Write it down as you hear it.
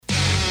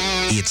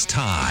It's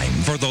time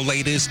for the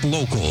latest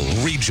local,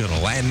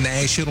 regional, and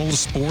national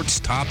sports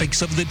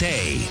topics of the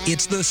day.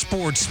 It's the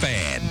Sports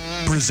Fan,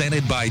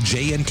 presented by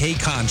J&K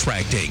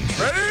Contracting.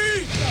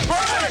 Ready?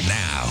 Break!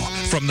 Now,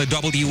 from the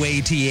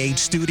WATH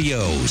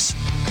studios,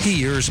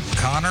 here's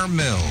Connor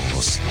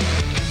Mills.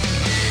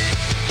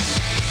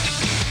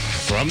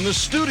 From the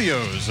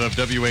studios of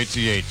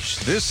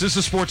WATH, this is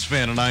the Sports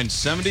Fan on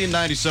 970 and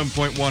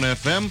 97.1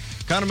 FM.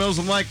 Connor Mills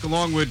and Mike,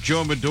 along with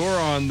Joe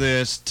Medora on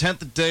this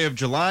 10th day of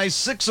July,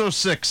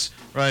 6:06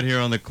 right here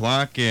on the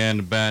clock, and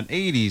about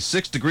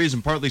 86 degrees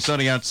and partly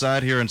sunny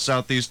outside here in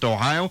southeast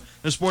Ohio.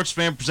 The Sports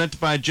Fan presented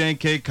by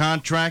J&K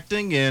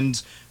Contracting, and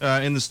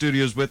in the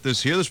studios with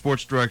us here, the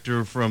sports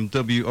director from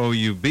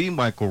WOUB,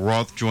 Michael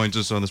Roth, joins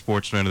us on the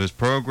Sports Fan of this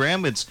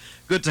program. It's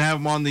good to have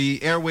him on the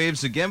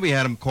airwaves again. We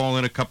had him call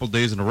in a couple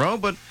days in a row,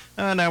 but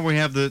now we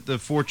have the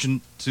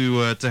fortune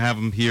to have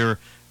him here,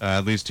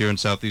 at least here in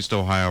southeast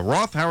Ohio.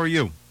 Roth, how are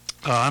you?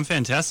 I'm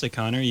fantastic,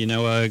 Connor. You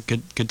know,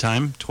 good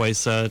time.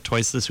 Twice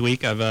this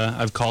week.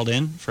 I've called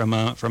in from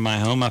my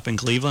home up in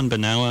Cleveland, but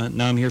now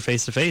I'm here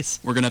face to face.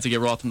 We're gonna have to get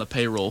Roth on the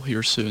payroll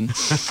here soon.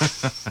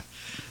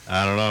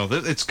 I don't know.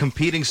 It's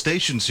competing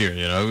stations here.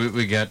 You know,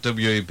 we got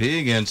WAP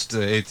against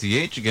ATH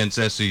against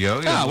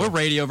SEO. We're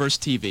radio versus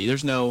TV.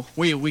 There's no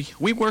we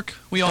work.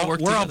 We all work.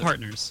 We're together. all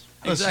partners.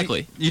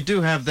 Exactly. You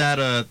do have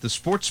that the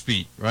sports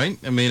beat, right?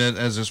 I mean,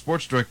 as a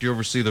sports director, you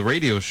oversee the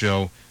radio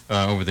show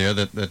over there.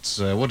 That's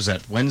what is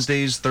that?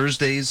 Wednesdays,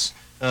 Thursdays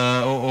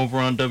over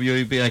on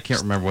WAB. I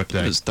can't remember what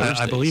day.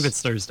 I believe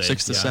it's Thursdays.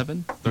 6 to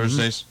 7.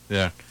 Thursdays. Mm-hmm.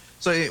 Yeah.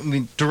 So I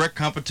mean, direct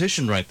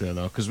competition right there,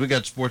 though, because we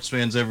got sports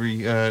fans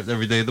every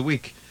day of the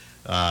week.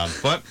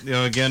 But, you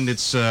know, again,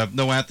 it's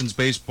no Athens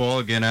baseball.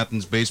 Again,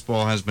 Athens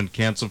baseball has been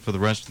canceled for the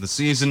rest of the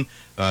season.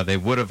 They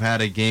would have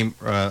had a game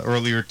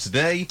earlier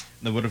today.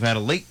 They would have had a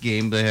late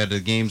game. They had a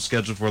game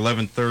scheduled for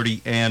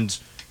 11:30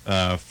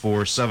 and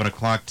for 7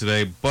 o'clock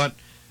today. But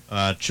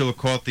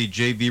Chillicothe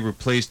JV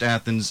replaced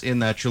Athens in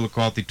that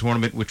Chillicothe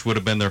tournament, which would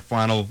have been their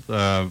final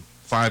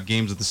 5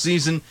 games of the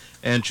season.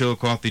 And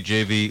Chillicothe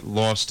JV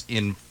lost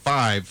in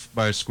 5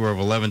 by a score of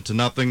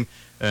 11-0.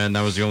 And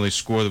that was the only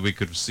score that we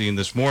could have seen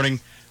this morning.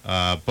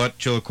 But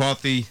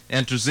Chillicothe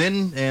enters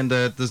in and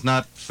does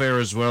not fare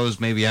as well as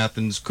maybe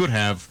Athens could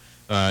have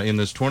in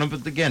this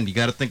tournament. But again, you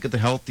got to think of the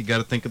health, you got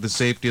to think of the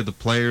safety of the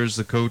players,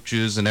 the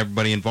coaches, and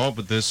everybody involved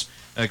with this,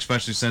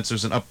 especially since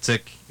there's an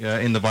uptick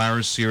in the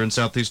virus here in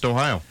southeast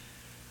Ohio.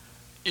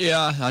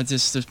 Yeah,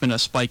 there's been a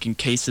spike in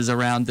cases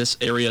around this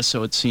area,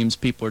 so it seems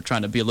people are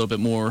trying to be a little bit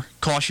more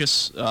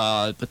cautious.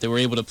 But they were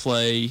able to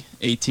play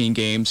 18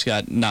 games,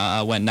 went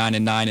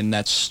 9-9 in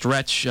that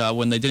stretch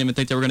when they didn't even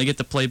think they were going to get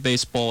to play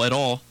baseball at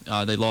all.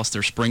 They lost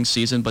their spring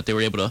season, but they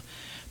were able to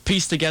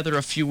piece together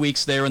a few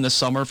weeks there in the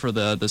summer for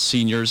the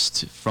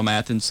seniors from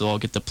Athens to all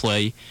get to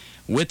play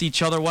with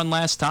each other one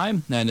last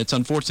time. And it's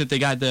unfortunate they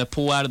got to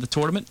pull out of the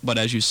tournament, but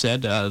as you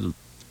said,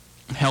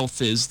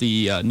 health is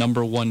the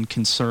number one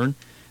concern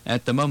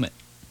at the moment.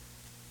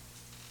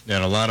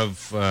 Yeah, and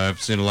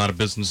I've seen a lot of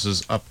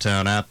businesses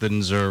uptown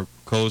Athens are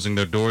closing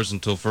their doors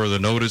until further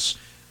notice.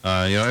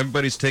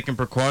 Everybody's taking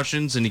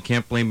precautions, and you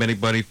can't blame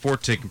anybody for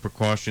taking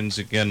precautions.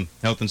 Again,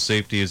 health and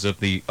safety is of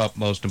the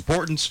utmost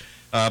importance,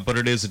 but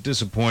it is a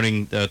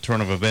disappointing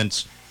turn of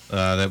events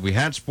that we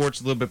had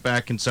sports a little bit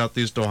back in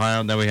southeast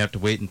Ohio. Now we have to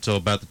wait until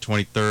about the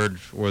 23rd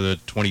or the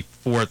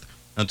 24th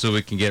until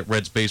we can get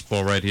Reds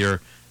baseball right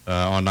here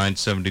on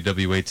 970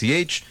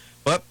 WATH.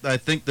 But I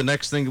think the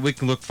next thing that we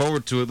can look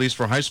forward to, at least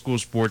for high school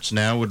sports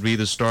now, would be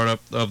the startup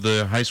of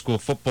the high school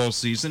football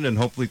season, and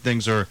hopefully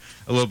things are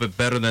a little bit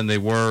better than they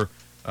were,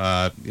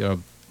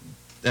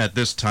 at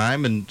this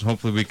time, and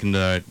hopefully we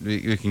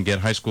can get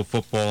high school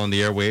football on the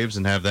airwaves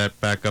and have that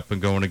back up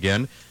and going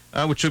again,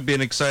 which should be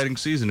an exciting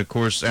season. Of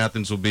course,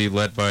 Athens will be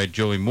led by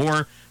Joey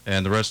Moore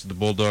and the rest of the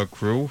Bulldog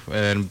crew,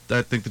 and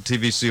I think the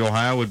TVC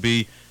Ohio would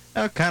be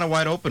kind of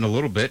wide open a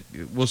little bit.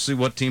 We'll see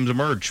what teams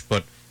emerge,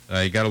 but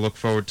you got to look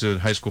forward to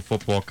high school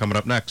football coming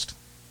up next.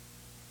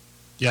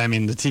 Yeah, I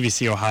mean, the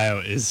TVC Ohio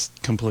is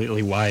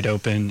completely wide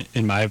open,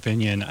 in my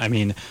opinion. I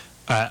mean,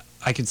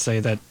 I could say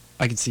that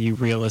I could see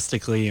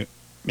realistically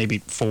maybe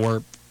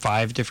 4-5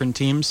 different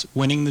teams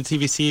winning the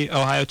TVC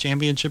Ohio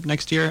championship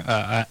next year.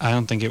 I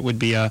don't think it would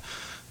be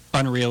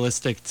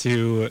unrealistic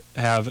to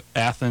have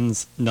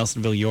Athens,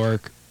 Nelsonville,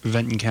 York,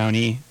 Benton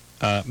County,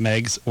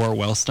 Meigs, or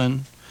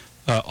Wellston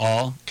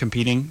all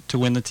competing to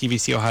win the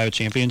TVC Ohio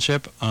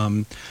championship.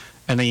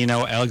 And then,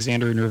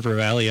 Alexander and River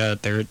Valley,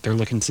 they're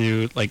looking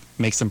to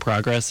make some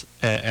progress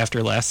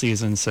after last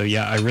season. So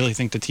yeah, I really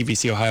think the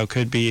TVC Ohio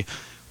could be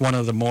one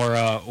of the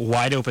more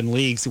wide open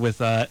leagues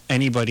with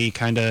anybody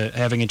kind of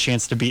having a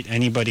chance to beat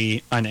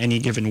anybody on any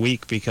given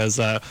week, because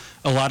a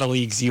lot of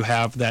leagues you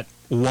have that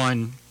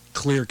one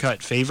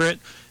clear-cut favorite,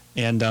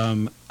 and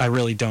I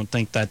really don't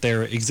think that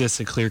there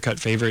exists a clear-cut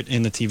favorite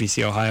in the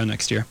TVC Ohio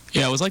next year.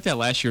 Yeah, it was like that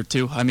last year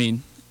too. I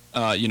mean,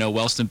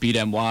 Wellston beat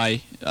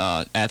NY,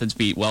 Athens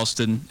beat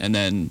Wellston, and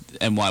then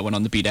NY went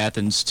on to beat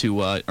Athens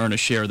to earn a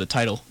share of the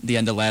title at the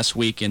end of last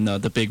week in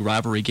the big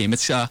rivalry game.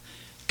 It's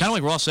kind kind of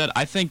like Ross said,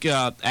 I think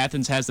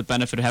Athens has the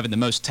benefit of having the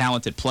most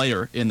talented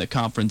player in the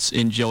conference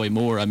in Joey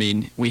Moore. I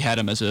mean, we had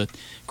him as a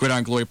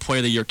Gridiron Glory Player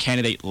of the Year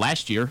candidate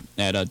last year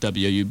at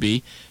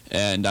WUB,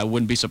 and I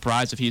wouldn't be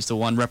surprised if he's the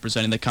one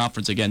representing the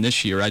conference again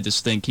this year. I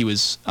just think he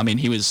was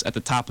at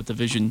the top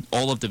of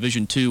all of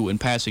Division II in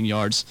passing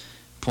yards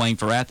playing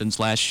for Athens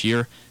last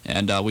year,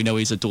 and we know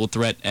he's a dual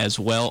threat as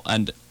well.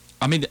 And,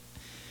 I mean,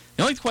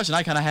 the only question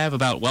I kind of have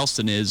about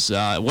Wellston is,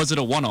 was it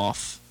a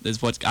one-off, is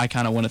what I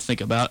kind of want to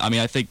think about. I mean,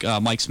 I think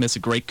Mike Smith's a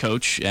great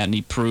coach, and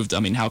he proved,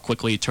 how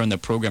quickly he turned the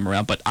program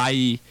around. But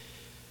Rylan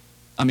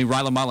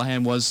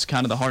Mollahan was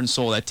kind of the heart and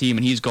soul of that team,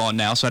 and he's gone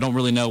now, so I don't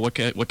really know what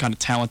kind of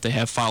talent they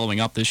have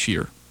following up this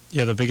year.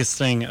 Yeah, the biggest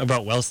thing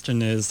about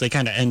Wellston is they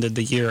kind of ended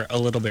the year a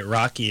little bit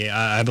rocky.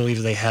 I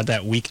believe they had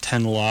that Week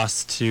 10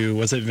 loss to,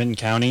 was it Vinton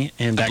County?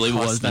 And that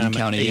cost them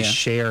a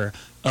share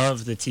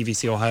of the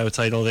TVC Ohio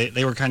title.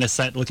 They were kind of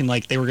set looking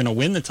like they were going to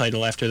win the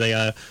title after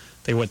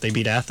they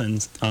beat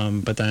Athens,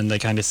 but then they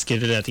kind of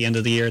skidded at the end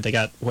of the year. They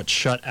got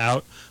shut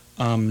out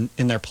in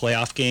their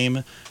playoff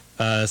game,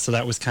 so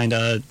that was kind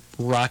of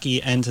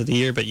rocky end of the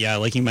year. But yeah,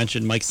 like you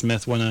mentioned, Mike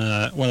Smith, one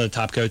of the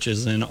top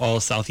coaches in all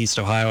of Southeast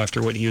Ohio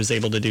after what he was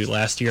able to do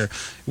last year.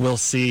 We'll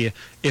see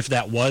if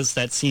that was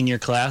that senior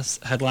class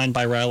headlined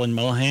by Rylan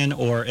Mollahan,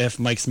 or if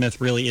Mike Smith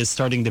really is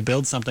starting to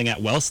build something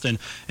at Wellston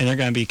and they're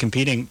going to be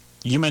competing.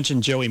 You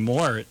mentioned Joey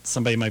Moore.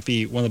 Somebody might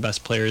be one of the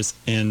best players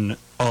in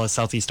all of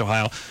Southeast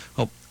Ohio.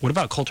 Well, what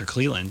about Coulter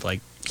Cleland?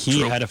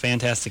 He had a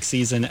fantastic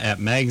season at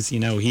Meggs. He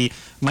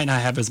might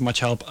not have as much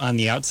help on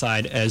the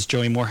outside as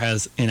Joey Moore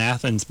has in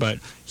Athens, but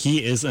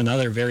he is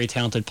another very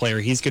talented player.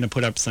 He's going to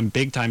put up some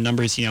big-time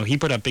numbers. He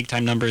put up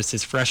big-time numbers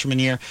his freshman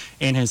year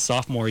and his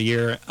sophomore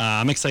year.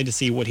 I'm excited to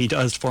see what he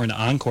does for an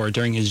encore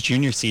during his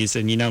junior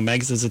season.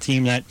 Meggs is a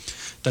team that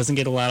doesn't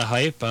get a lot of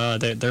hype.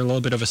 They're a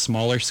little bit of a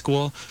smaller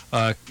school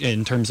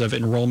in terms of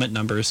enrollment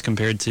numbers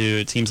compared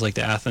to teams like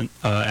the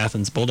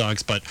Athens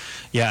Bulldogs. But,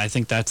 yeah, I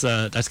think that's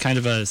kind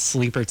of a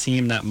sleeper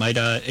team that might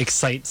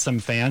excite some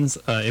fans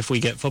if we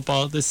get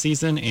football this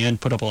season and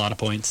put up a lot of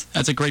points.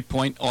 That's a great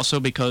point also,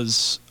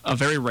 because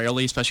very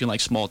rarely, especially in like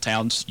small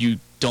towns, you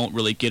don't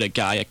really get a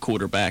guy at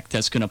quarterback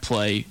that's going to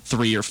play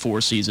 3 or 4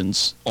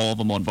 seasons, all of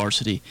them on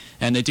varsity.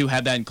 And they do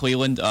have that in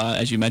Cleveland.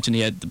 As you mentioned,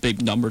 he had the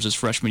big numbers his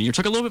freshman year.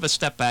 Took a little bit of a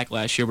step back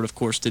last year, but of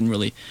course didn't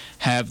really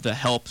have the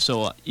help.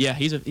 So, yeah,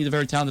 he's a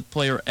very talented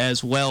player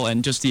as well,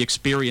 and just the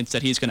experience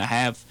that he's going to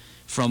have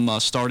from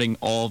starting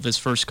all of his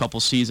first couple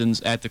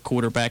seasons at the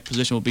quarterback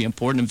position will be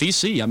important. And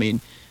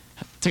VC,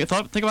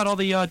 think about all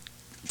the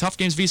tough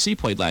games VC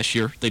played last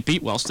year. They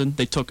beat Wellston.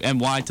 They took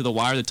NY to the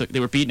wire. They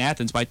were beating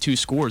Athens by 2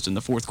 scores in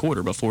the fourth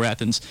quarter before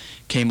Athens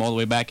came all the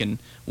way back and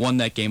won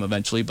that game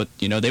eventually. But,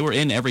 they were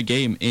in every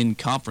game in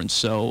conference.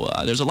 So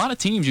there's a lot of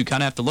teams you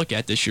kind of have to look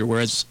at this year,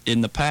 whereas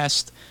in the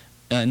past,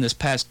 in this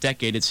past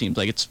decade, it seems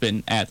like it's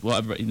been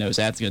everybody knows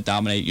Athens going to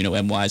dominate,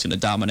 NY is going to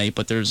dominate.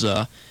 But there's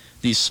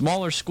these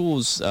smaller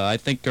schools, I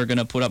think, are going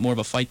to put up more of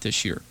a fight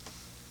this year.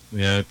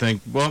 Yeah, I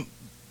think,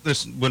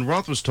 when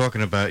Roth was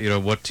talking about,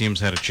 what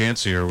teams had a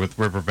chance here with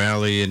River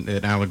Valley and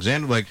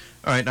Alexander, all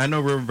right, I know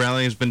River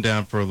Valley has been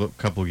down for a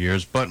couple of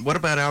years, but what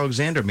about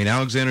Alexander?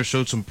 Alexander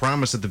showed some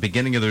promise at the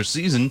beginning of their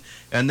season,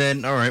 and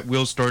then, all right,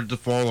 wheels started to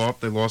fall off.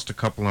 They lost a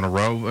couple in a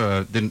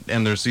row, didn't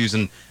end their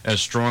season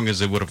as strong as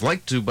they would have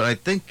liked to, but I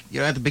think,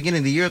 at the beginning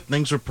of the year,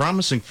 things were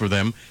promising for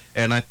them,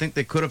 and I think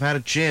they could have had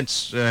a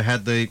chance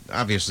had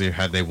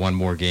they won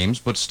more games,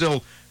 but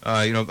still,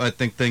 I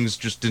think things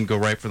just didn't go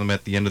right for them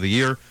at the end of the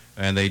year.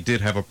 And they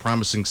did have a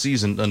promising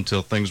season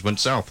until things went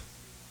south.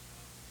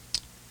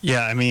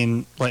 Yeah,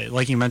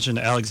 like you mentioned,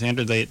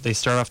 Alexander, they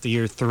start off the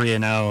year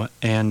 3-0,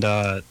 and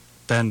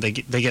then they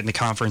get into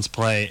conference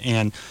play,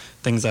 and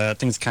things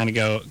kind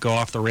of go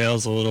off the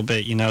rails a little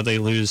bit. They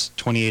lose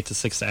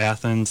 28-6 to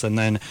Athens, and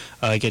then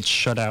get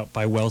shut out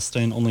by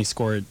Wellston. Only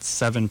scored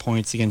 7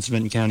 points against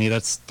Vinton County.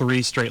 That's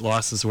 3 straight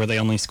losses where they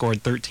only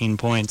scored 13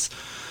 points.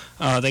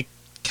 They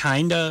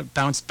kind of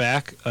bounced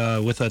back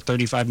with a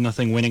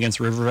 35-0 win against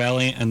River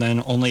Valley, and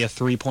then only a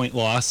 3-point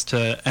loss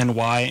to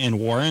NY and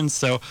Warren.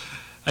 So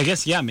I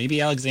guess, yeah,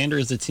 maybe Alexander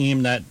is a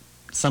team that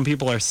some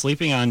people are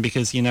sleeping on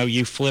because,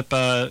 you flip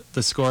the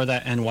score of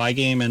that NY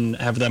game and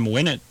have them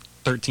win it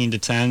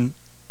 13-10.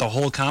 The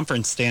whole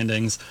conference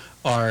standings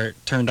are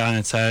turned on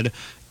its head.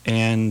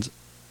 And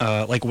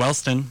like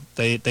Wellston,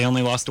 they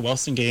only lost a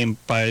Wellston game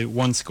by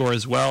 1 score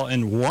as well,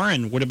 and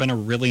Warren would have been a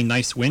really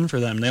nice win for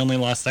them. They only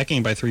lost that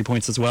game by 3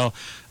 points as well.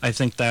 I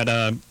think that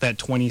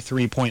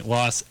 23-point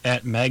loss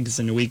at Meggs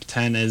in Week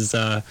 10 is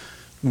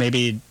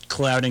maybe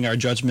clouding our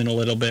judgment a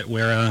little bit,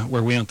 where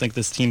we don't think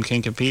this team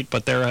can compete.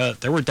 But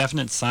there were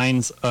definite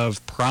signs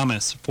of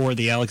promise for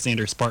the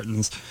Alexander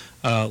Spartans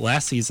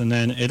last season,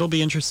 and it'll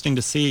be interesting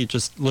to see,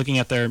 just looking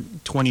at their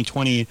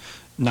 2020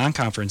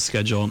 non-conference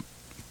schedule.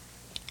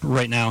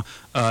 Right now,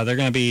 they're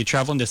going to be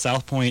traveling to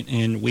South Point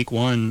in Week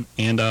 1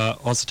 and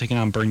also taking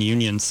on Bern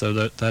Union. So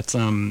that's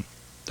going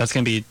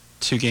to be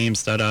 2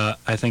 games that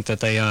I think that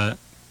they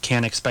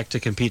can expect to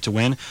compete to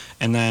win.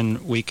 And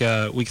then week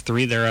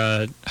 3,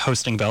 they're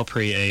hosting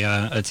Belpre,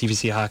 a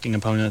TVC hockey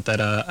opponent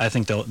that I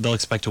think they'll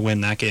expect to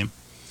win that game.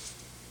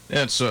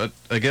 Yeah, so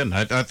again,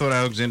 I thought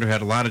Alexander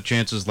had a lot of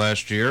chances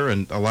last year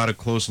and a lot of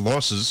close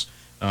losses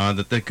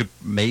that they could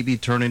maybe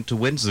turn into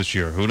wins this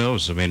year. Who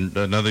knows? I mean,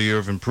 another year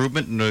of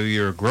improvement, another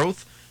year of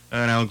growth,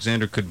 and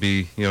Alexander could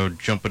be,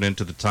 jumping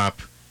into the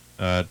top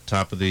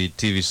of the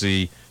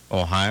TVC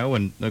Ohio.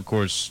 And of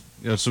course,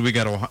 so we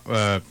got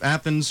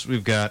Athens,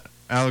 we've got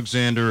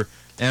Alexander,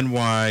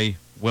 NY,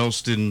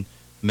 Wellston,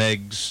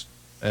 Meigs.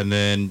 And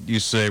then you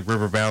say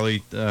River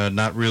Valley,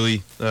 not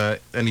really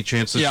any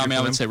chance this year? Yeah, I mean, I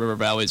for would them? say River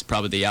Valley is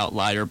probably the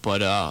outlier, but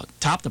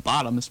top to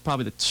bottom is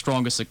probably the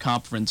strongest the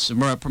conference,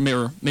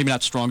 or maybe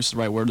not strongest is the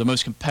right word, the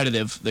most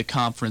competitive the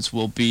conference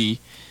will be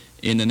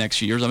in the next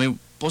few years. I mean,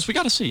 plus we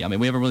got to see. I mean,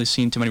 we haven't really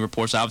seen too many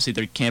reports. Obviously,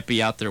 they can't be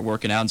out there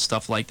working out and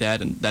stuff like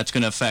that, and that's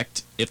going to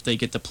affect if they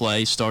get to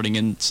play starting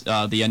in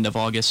the end of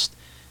August.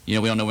 We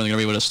don't know when they're going to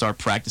be able to start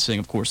practicing.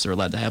 Of course, they're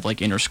allowed to have like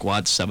inter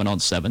squad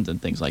 7-on-7s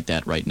and things like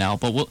that right now.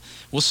 But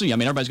we'll see. I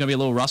mean, everybody's going to be a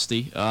little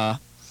rusty, but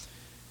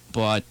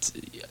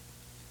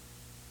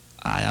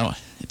I don't know.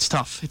 It's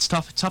tough. It's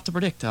tough to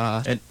predict.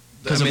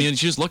 Because I mean, you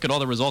just look at all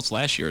the results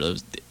last year.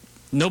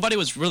 Nobody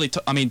was really.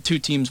 Two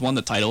teams won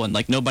the title, and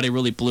like nobody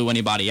really blew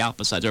anybody out.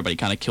 Besides, everybody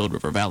kind of killed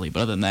River Valley. But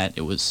other than that,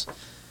 it was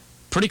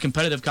pretty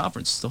competitive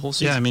conference the whole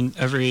season. Yeah, I mean,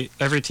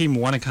 every team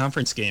won a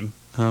conference game.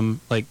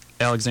 Like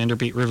Alexander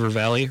beat River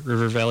Valley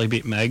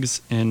beat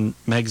Meigs, and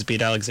Meigs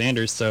beat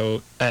Alexander.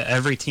 So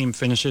every team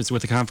finishes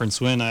with a conference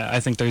win. I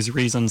think there's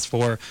reasons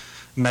for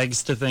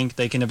Meigs to think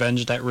they can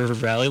avenge that River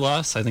Valley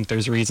loss. I think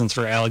there's reasons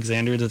for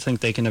Alexander to think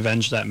they can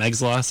avenge that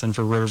Meigs loss, and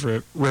for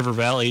River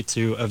Valley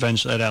to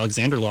avenge that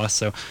Alexander loss.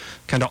 So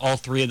kind of all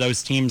three of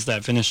those teams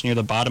that finish near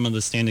the bottom of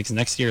the standings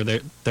next year,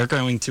 they're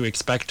going to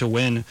expect to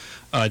win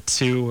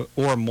 2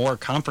 or more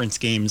conference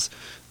games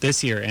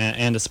this year.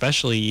 And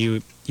especially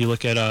you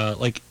look at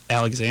like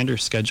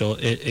Alexander's schedule,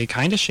 it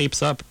kind of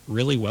shapes up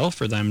really well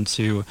for them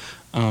to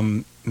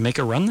make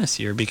a run this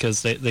year,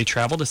 because they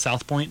travel to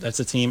South Point. That's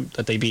a team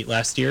that they beat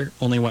last year,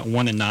 only went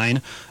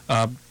 1-9.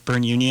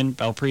 Bern Union,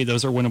 Belpre,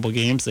 those are winnable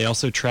games. They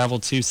also travel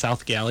to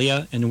South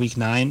Gallia in week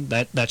 9.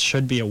 That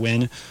should be a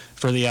win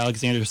for the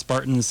Alexander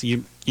Spartans.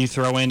 You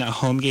throw in a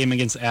home game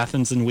against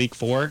Athens in week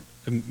 4,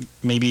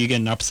 maybe you get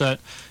an upset.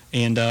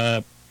 And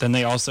then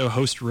they also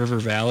host River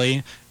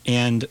Valley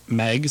and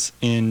Meigs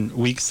in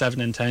week 7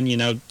 and 10.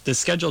 The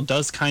schedule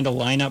does kind of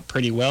line up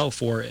pretty well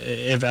for,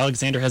 if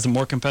Alexander has a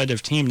more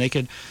competitive team, they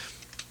could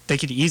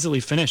easily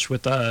finish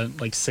with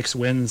like 6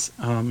 wins.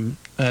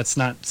 That's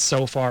not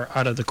so far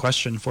out of the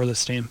question for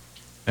this team.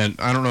 And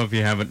I don't know if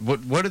you haven't.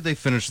 What did they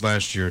finish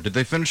last year? Did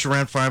they finish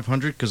around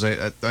 500? Because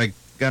I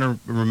got a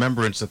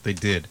remembrance that they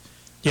did.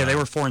 Yeah, they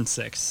were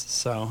 4-6.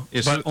 So,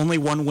 yeah, but only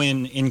 1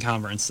 win in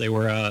conference. They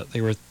were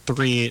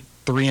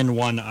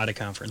 3-1 out of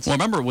conference. Well, I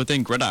remember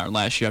within Gridiron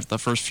last year, after the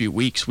first few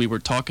weeks, we were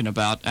talking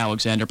about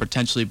Alexander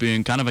potentially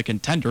being kind of a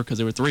contender because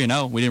they were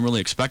 3-0. We didn't really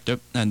expect it,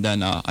 and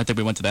then I think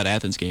we went to that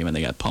Athens game and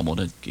they got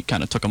pummeled. It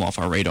kind of took them off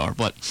our radar,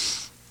 but.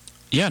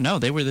 Yeah, no,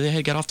 they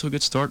had got off to a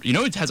good start.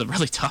 It has a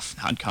really tough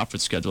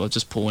non-conference schedule. It's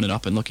just pulling it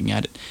up and looking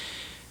at it.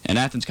 And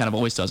Athens kind of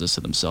always does this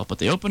to themselves. But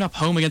they open up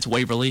home against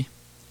Waverly.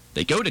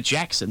 They go to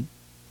Jackson.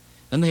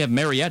 Then they have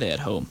Marietta at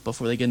home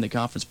before they get into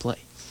conference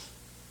play.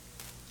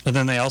 And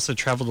then they also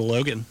travel to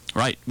Logan.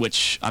 Right,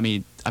 which,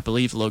 I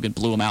believe Logan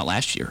blew them out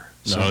last year.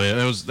 So. No, yeah,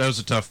 that was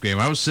a tough game.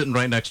 I was sitting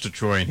right next to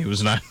Troy, and he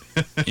was not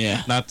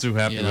not too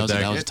happy with that.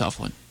 That was a tough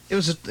one. It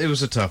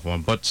was a tough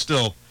one, but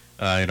still.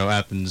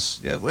 Athens,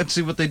 let's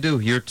see what they do.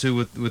 Year 2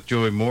 with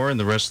Joey Moore and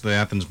the rest of the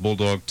Athens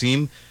Bulldog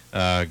team.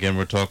 Again,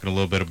 we're talking a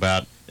little bit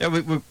about,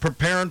 we're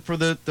preparing for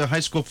the high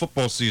school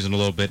football season a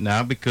little bit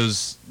now,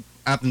 because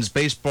Athens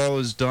baseball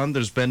is done.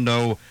 There's been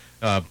no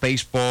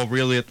baseball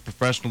really at the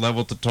professional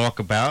level to talk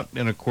about.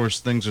 And, of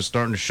course, things are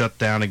starting to shut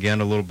down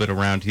again a little bit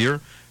around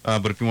here.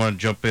 But if you want to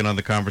jump in on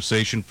the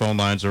conversation, phone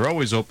lines are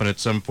always open at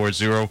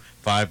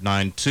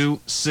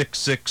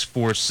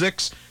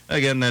 740-592-6646.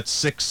 Again, that's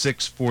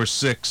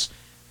 6646.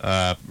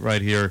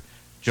 Right here,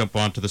 jump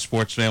on to the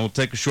Sports Fan. We'll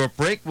take a short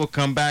break. We'll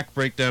come back,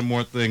 break down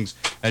more things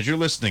as you're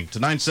listening to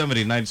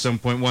 970,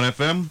 97.1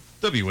 FM,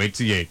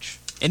 WATH.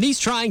 In these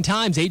trying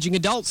times, aging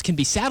adults can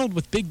be saddled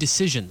with big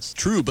decisions.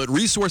 True, but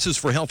resources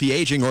for healthy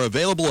aging are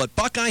available at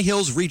Buckeye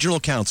Hills Regional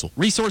Council.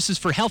 Resources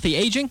for healthy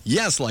aging?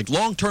 Yes, like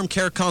long-term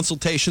care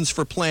consultations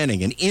for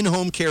planning and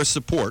in-home care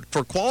support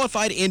for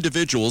qualified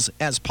individuals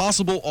as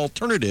possible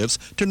alternatives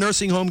to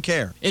nursing home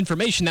care.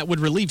 Information that would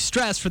relieve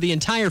stress for the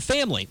entire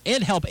family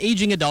and help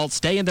aging adults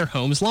stay in their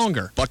homes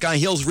longer. Buckeye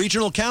Hills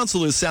Regional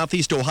Council is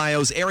Southeast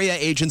Ohio's area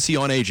agency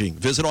on aging.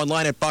 Visit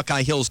online at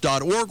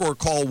buckeyehills.org or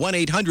call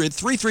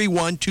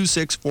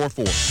 1-800-331-2644.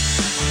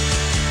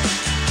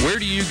 Where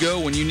do you go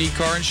when you need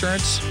car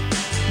insurance?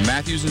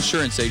 Matthews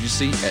Insurance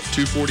Agency at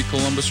 240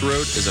 Columbus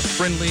Road is a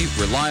friendly,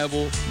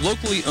 reliable,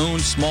 locally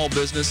owned small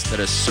business that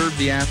has served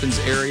the Athens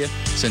area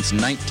since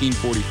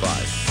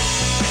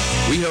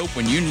 1945. We hope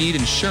when you need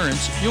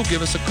insurance, you'll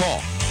give us a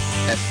call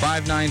at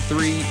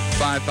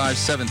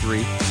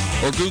 593-5573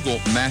 or Google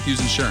Matthews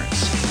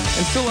Insurance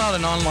and fill out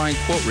an online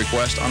quote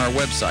request on our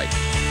website.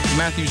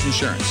 Matthews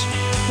Insurance.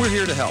 We're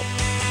here to help.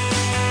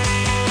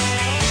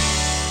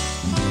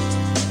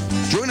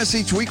 Join us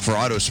each week for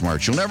Auto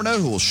Smarts. You'll never know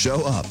who will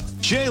show up.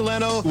 Jay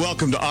Leno,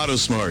 welcome to Auto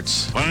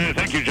Smarts.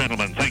 Thank you,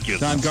 gentlemen. Thank you.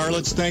 Don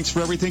Garlitz, thanks for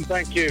everything.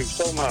 Thank you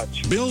so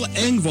much. Bill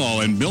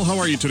Engvall. And Bill, how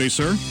are you today,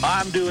 sir?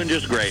 I'm doing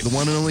just great. The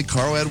one and only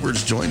Carl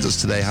Edwards joins us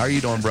today. How are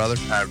you doing, brother?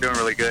 I'm doing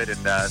really good, and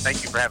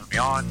thank you for having me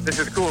on. This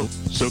is cool.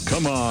 So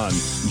come on,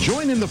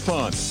 join in the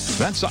fun.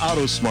 That's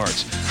Auto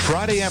Smarts,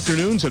 Friday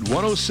afternoons at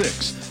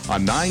 106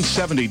 on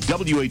 970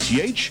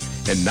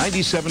 WATH and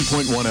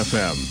 97.1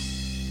 FM.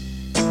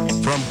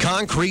 From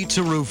concrete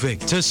to roofing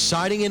to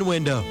siding and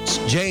windows,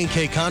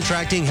 J&K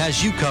Contracting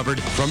has you covered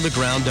from the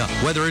ground up.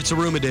 Whether it's a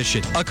room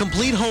addition, a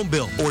complete home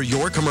build, or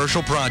your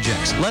commercial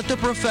projects, let the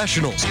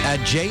professionals at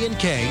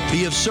J&K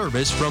be of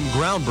service from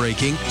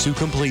groundbreaking to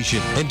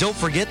completion. And don't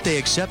forget they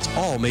accept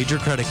all major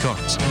credit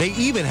cards. They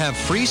even have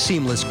free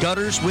seamless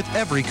gutters with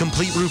every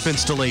complete roof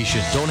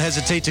installation. Don't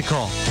hesitate to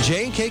call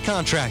J&K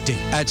Contracting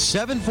at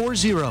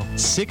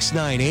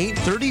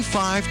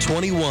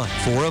 740-698-3521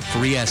 for a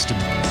free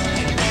estimate.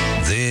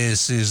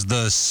 This is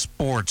the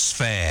Sports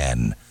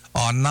Fan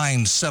on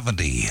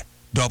 970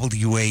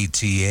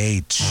 WATH.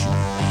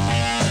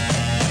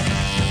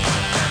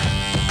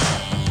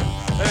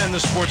 And the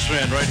Sports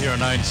Fan right here on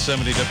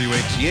 970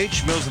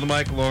 WATH. Mills of the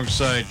mic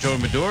alongside Joe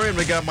Midori. And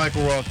we got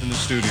Michael Roth in the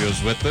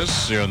studios with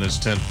us here on this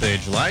 10th day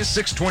of July.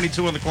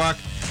 6:22 on the clock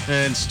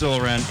and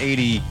still around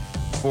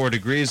 84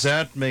 degrees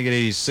out. Make it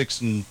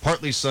 86 and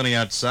partly sunny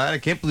outside. I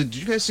can't believe,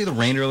 did you guys see the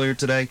rain earlier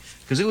today?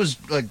 Because it was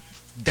like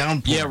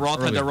downpour. Yeah,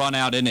 Roth had to run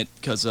out in it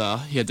because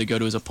he had to go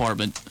to his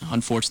apartment,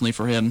 unfortunately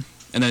for him.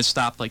 And then it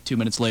stopped like 2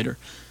 minutes later.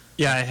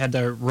 Yeah, I had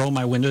to roll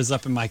my windows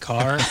up in my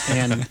car,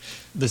 and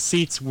the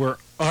seats were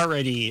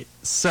already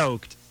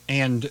soaked.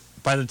 And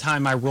by the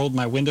time I rolled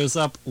my windows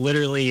up,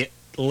 literally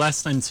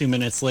less than 2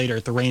 minutes later,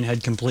 the rain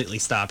had completely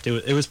stopped.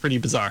 It was pretty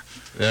bizarre.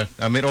 Yeah,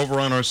 I mean, over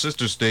on our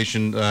sister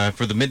station,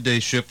 for the midday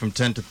shift from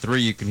 10 to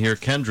 3, you can hear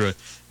Kendra.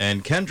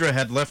 And Kendra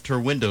had left her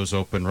windows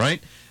open,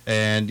 right?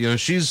 And, you know,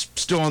 she's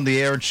still on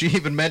the air, and she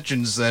even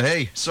mentions that,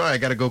 hey, sorry, I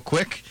got to go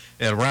quick.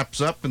 And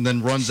wraps up and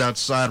then runs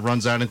outside,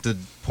 runs out into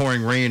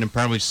pouring rain, and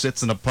probably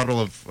sits in a puddle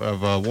of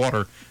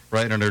water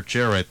right on her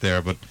chair right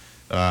there. But,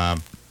 yeah,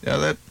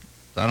 that,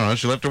 I don't know,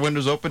 she left her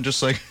windows open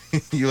just like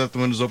you left the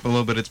windows open a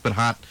little bit. It's been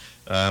hot,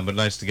 but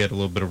nice to get a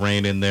little bit of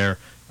rain in there.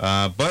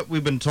 But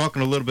we've been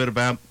talking a little bit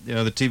about, you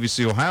know, the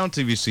TVC Ohio and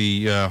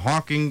TVC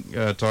Hawking.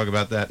 Talk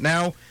about that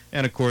now.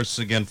 And, of course,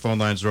 again, phone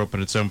lines are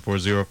open at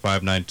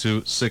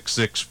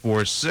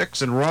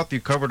 740-592-6646. And, Roth, you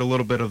covered a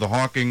little bit of the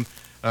Hawking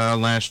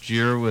last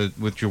year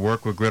with your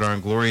work with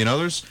Gridiron Glory and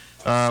others.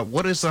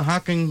 What is the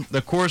Hawking?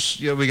 Of course,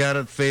 you know, we got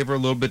to favor a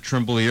little bit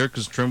Trimble here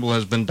because Trimble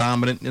has been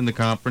dominant in the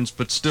conference.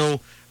 But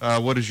still,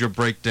 what is your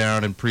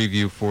breakdown and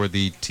preview for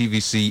the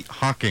TVC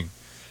Hawking?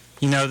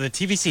 You know, the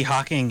TVC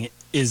Hawking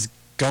is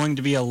going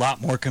to be a lot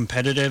more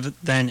competitive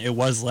than it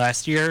was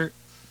last year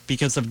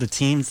because of the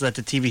teams that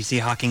the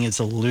TVC Hawking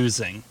is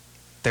losing.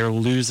 They're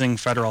losing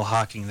Federal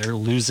Hawking. They're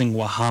losing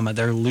Wahama.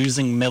 They're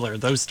losing Miller.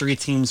 Those three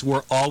teams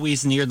were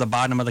always near the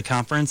bottom of the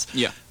conference.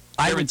 Yeah.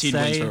 I would Guaranteed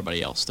say, wins for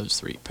everybody else, those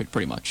three,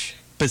 pretty much.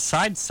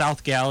 Besides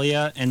South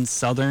Gallia and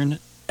Southern,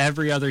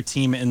 every other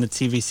team in the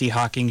TVC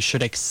Hawking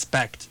should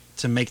expect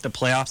to make the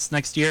playoffs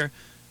next year.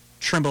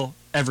 Trimble,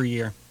 every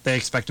year, they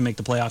expect to make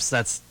the playoffs.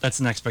 That's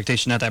an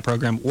expectation at that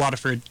program.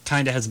 Waterford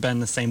kind of has been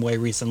the same way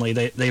recently.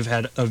 They've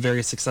had a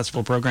very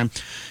successful program.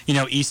 You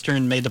know,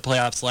 Eastern made the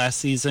playoffs last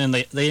season.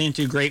 They didn't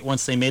do great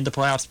once they made the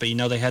playoffs, but, you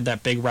know, they had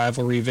that big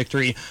rivalry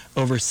victory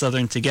over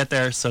Southern to get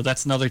there. So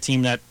that's another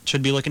team that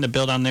should be looking to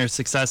build on their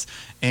success.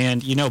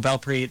 And, you know,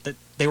 Belpre,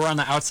 they were on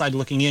the outside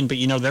looking in, but,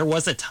 you know, there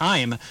was a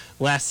time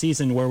last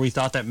season where we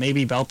thought that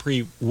maybe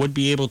Belpre would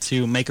be able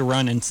to make a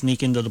run and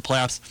sneak into the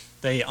playoffs.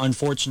 They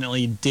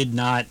unfortunately did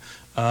not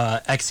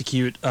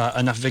execute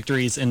enough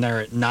victories in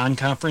their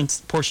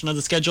non-conference portion of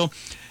the schedule.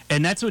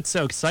 And that's what's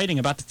so exciting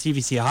about the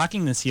TVC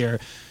Hawking this year.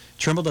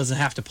 Trimble doesn't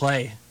have to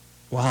play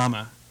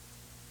Wahama.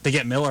 They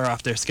get Miller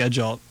off their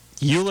schedule.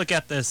 You look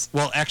at this,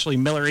 well, actually,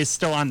 Miller is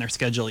still on their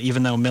schedule,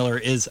 even though Miller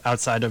is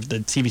outside of the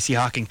TVC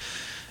Hawking.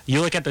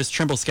 You look at this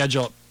Trimble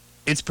schedule,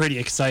 it's pretty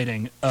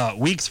exciting.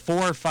 Weeks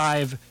 4,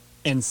 5,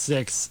 and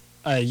 6,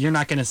 you're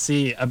not going to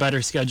see a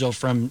better schedule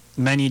from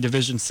many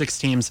Division 6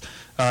 teams.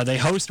 They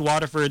host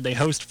Waterford, they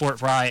host Fort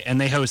Fry, and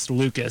they host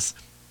Lucas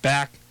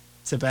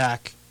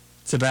back-to-back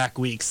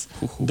weeks.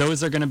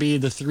 Those are going to be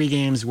the 3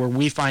 games where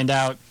we find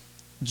out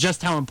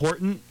just how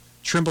important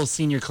Trimble's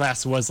senior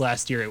class was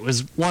last year. It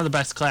was one of the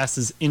best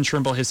classes in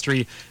Trimble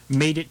history,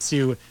 made it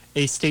to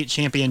a state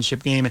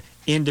championship game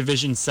in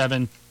Division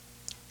 7.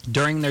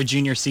 During their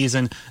junior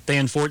season, they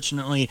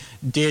unfortunately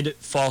did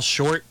fall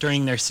short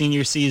during their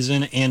senior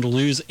season and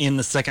lose in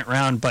the second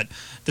round, but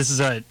this is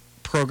a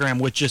program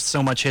with just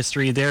so much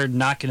history. They're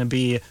not going to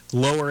be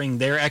lowering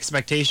their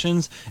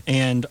expectations,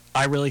 and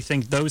I really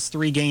think those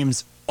 3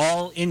 games,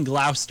 all in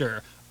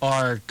Gloucester,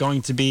 are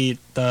going to be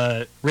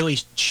the really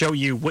show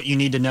you what you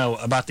need to know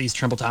about these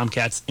Trimble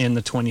Tomcats in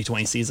the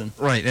 2020 season.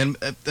 Right, and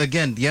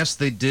again, yes,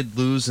 they did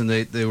lose, and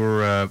they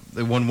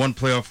won one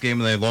playoff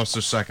game and they lost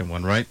their second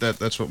one. Right,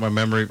 that's what my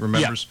memory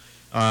remembers.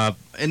 Yeah.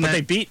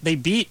 They beat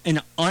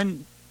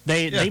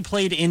They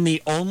played in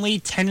the only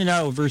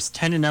 10-0 versus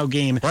 10-0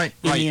 game in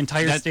the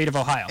entire state of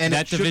Ohio. And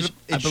that division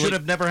should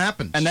have never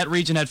happened. And that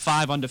region had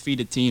 5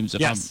 undefeated teams,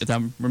 if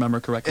I remember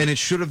correctly. And it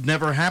should have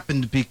never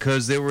happened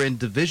because they were in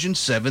Division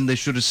 7. They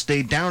should have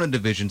stayed down in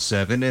Division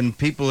 7. And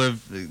people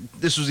have,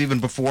 this was even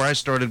before I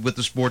started with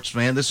the Sports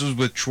Fan. This was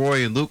with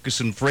Troy and Lucas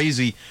and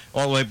Frazee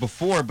all the way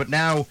before. But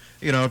now,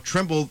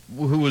 Trimble,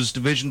 who was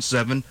Division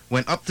 7,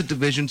 went up to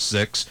Division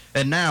 6.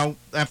 And now,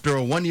 after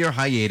a one-year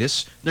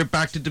hiatus, they're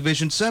back to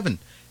Division 7.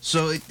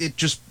 So it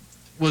just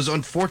was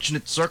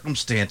unfortunate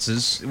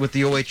circumstances with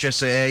the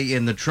OHSAA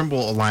and the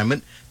Trimble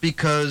alignment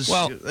because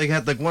they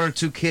had like 1 or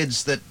 2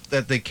 kids that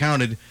they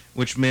counted,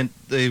 which meant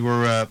they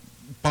were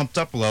bumped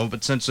up a level.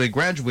 But since they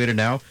graduated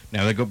now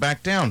they go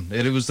back down.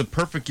 And it was the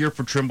perfect year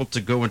for Trimble to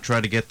go and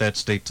try to get that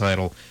state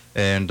title.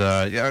 And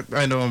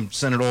I know I'm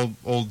sending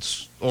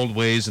old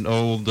ways and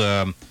old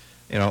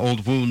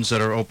wounds that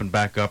are opened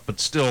back up,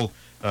 but still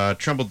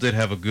Trimble did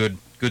have a good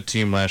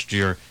team last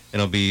year. And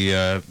it'll be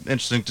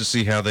interesting to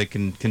see how they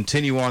can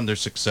continue on their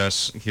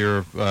success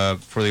here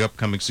for the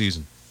upcoming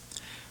season.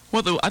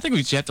 Well, I think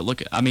we just have to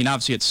look at. I mean,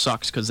 obviously it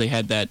sucks because they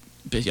had that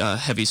big,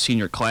 heavy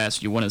senior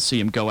class. You want to see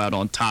them go out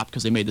on top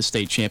because they made the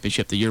state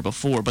championship the year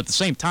before. But at the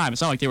same time,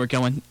 it's not like they were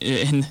going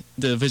in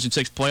the Division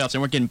 6 playoffs. They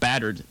weren't getting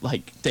battered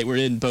like they were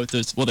in both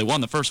those. Well, they won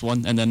the first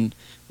one, and then,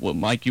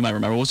 Mike, you might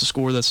remember, what was the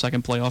score of the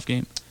second playoff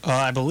game?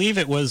 I believe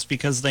it was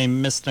because they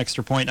missed an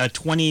extra point.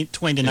 20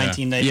 to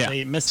 19.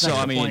 They missed an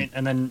extra point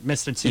and then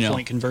missed a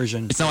 2-point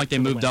conversion. It's not like they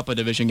moved up a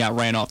division, got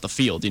ran off the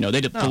field.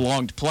 They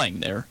belonged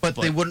playing there. But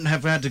they wouldn't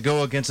have had to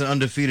go against an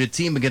undefeated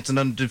team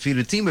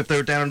if they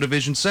were down in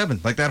Division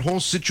 7. Like that whole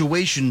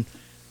situation,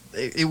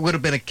 it would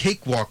have been a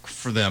cakewalk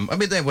for them. I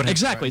mean, they would have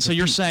exactly. So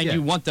you're saying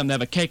you want them to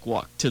have a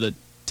cakewalk to the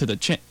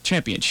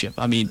championship.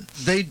 I mean,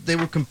 they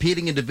were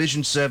competing in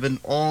Division 7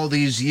 all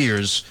these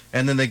years,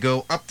 and then they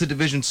go up to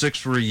Division 6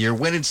 for a year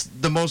when it's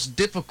the most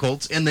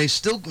difficult, and they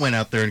still went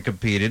out there and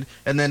competed,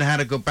 and then had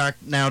to go back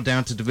now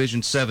down to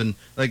Division 7.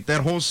 Like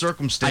that whole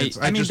circumstance,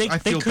 I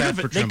feel bad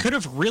for Trimble. They could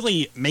have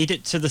really made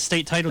it to the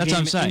state title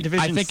game in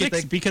Division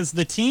 6 because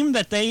the team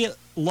that they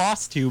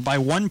lost to by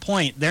 1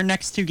 point, their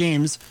next 2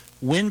 games,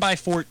 win by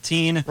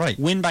 14,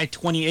 win by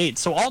 28.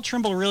 So all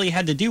Trimble really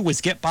had to do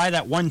was get by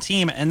that one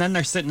team, and then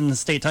they're sitting in the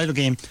state title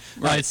game.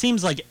 It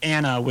seems like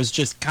Anna was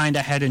just kind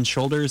of head and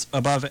shoulders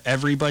above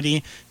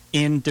everybody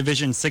in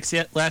Division 6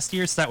 last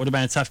year, so that would have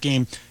been a tough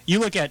game. You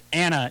look at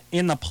Anna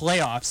in the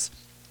playoffs,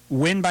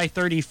 win by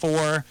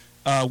 34,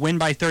 win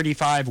by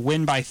 35,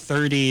 win by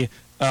 30,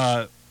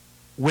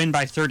 win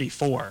by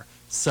 34.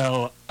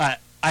 So I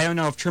don't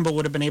know if Trimble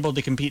would have been able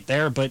to compete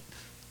there, but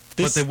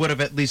they would have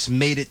at least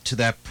made it to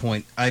that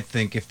point, I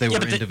think, if they were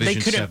in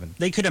Division 7.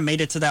 They could have made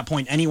it to that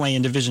point anyway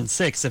in Division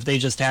 6 if they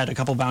just had a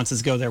couple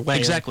bounces go their way.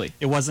 Exactly.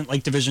 It wasn't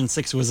like Division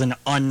 6 was an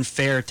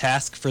unfair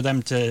task for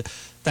them to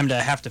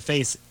have to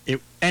face.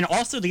 And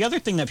also the other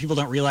thing that people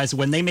don't realize,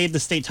 when they made the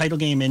state title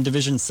game in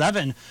Division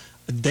 7,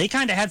 they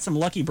kind of had some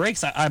lucky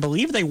breaks. I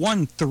believe they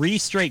won 3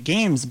 straight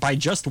games by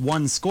just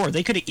 1 score.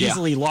 They could have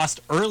easily lost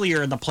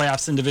earlier in the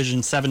playoffs in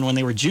Division 7 when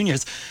they were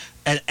juniors.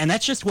 And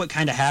that's just what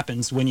kind of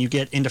happens when you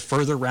get into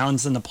further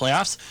rounds in the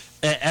playoffs.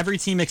 Every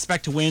team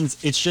expects wins.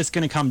 It's just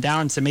going to come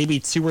down to maybe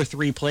 2 or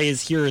 3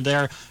 plays here or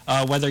there,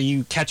 whether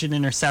you catch an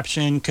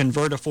interception,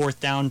 convert a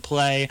 4th down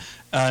play,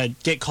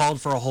 get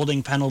called for a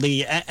holding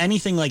penalty.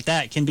 Anything like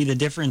that can be the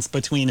difference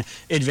between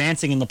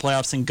advancing in the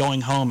playoffs and going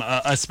home,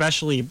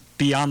 especially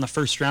beyond the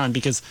first round,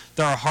 because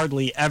there are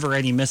hardly ever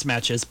any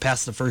mismatches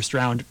past the first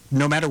round,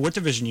 no matter what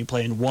division you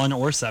play in, 1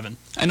 or 7.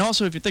 And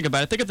also, if you think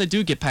about it, think if they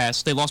do get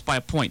past, they lost by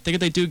a point. Think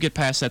if they do get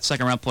past that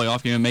second round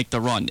playoff game and make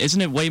the run.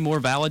 Isn't it way more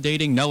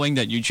validating knowing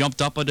that you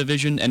jumped up a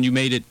division and you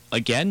made it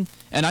again?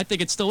 And I think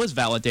it still is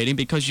validating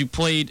because you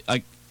played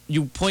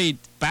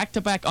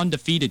back-to-back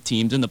undefeated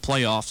teams in the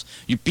playoffs.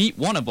 You beat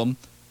one of them,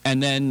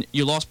 and then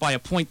you lost by a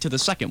point to the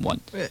second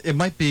one. It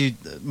might be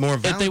more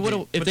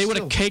validating. If they would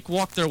have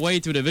cakewalked their way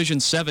through Division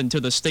 7 to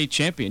the state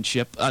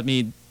championship, I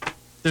mean,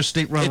 they're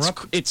state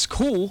runner-up. It's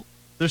cool.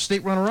 They're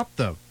state runner-up,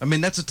 though. I mean,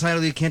 that's a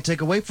title you can't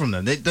take away from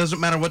them. It doesn't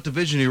matter what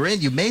division you're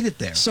in. You made it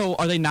there. So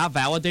are they not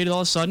validated all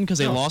of a sudden because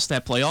they lost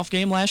that playoff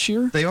game last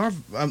year? They are.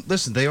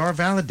 Listen, they are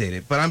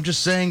validated. But I'm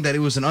just saying that it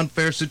was an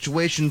unfair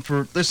situation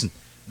for... Listen,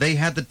 they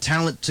had the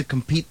talent to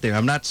compete there.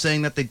 I'm not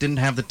saying that they didn't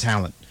have the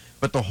talent.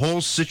 But the whole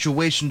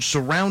situation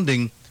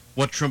surrounding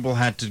what Trimble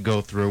had to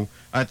go through,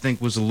 I think,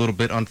 was a little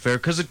bit unfair.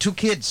 Because of 2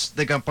 kids,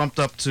 they got bumped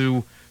up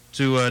to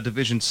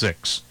Division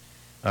 6.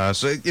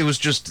 So it was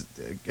just,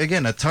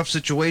 again, a tough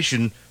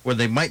situation where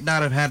they might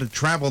not have had to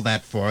travel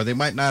that far. They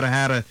might not have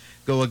had to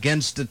go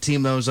against a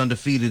team that was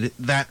undefeated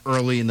that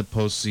early in the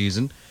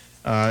postseason.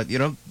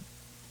 It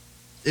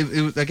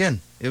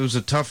was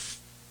a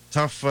tough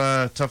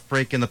tough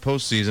break in the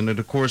postseason. And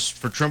of course,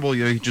 for Trimble,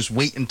 you just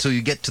wait until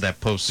you get to that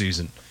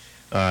postseason.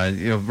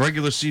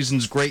 Regular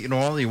season's great and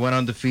all. You went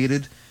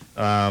undefeated,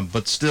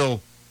 but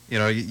still,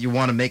 you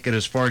want to make it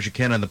as far as you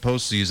can in the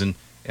postseason.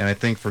 And I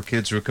think for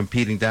kids who are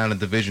competing down in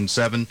Division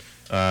 7,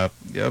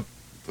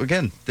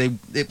 again,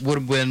 it would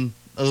have been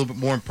a little bit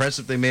more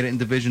impressive if they made it in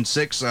Division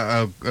 6.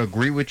 I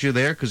agree with you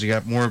there because you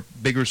got more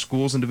bigger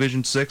schools in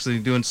Division 6 than you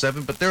do in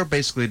 7, but they're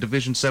basically a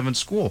Division 7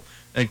 school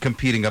and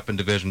competing up in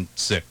Division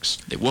 6.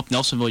 They whooped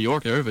Nelsonville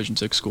York. They're a Division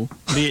 6 school.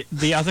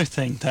 The other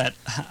thing that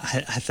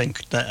I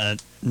think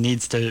that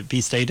needs to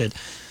be stated,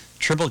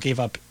 Trimble gave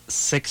up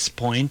 6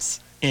 points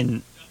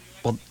in,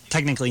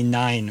 technically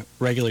 9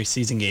 regular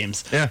season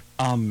games. Yeah.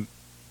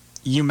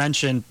 You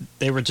mentioned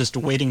they were just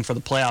waiting for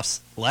the playoffs.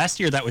 Last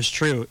year that was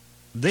true.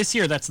 This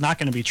year that's not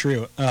going to be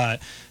true.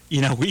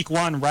 Week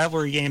 1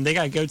 rivalry game, they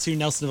got to go to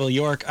Nelsonville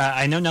York.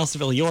 I know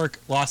Nelsonville York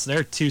lost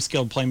their 2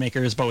 skilled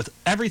playmakers, but with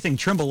everything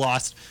Trimble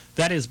lost,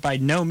 that is by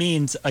no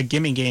means a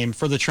gimme game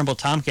for the Trimble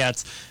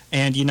Tomcats.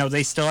 And,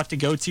 they still have to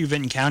go to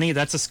Vinton County.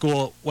 That's a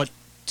school,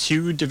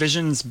 2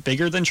 divisions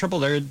bigger than Trimble?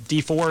 They're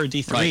D4 or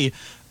D3. Right.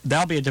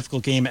 That'll be a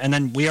difficult game. And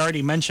then we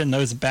already mentioned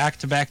those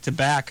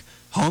back-to-back-to-back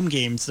home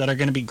games that are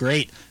going to be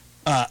great.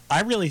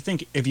 I really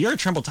think if you're a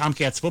Trimble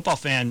Tomcats football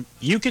fan,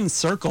 you can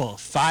circle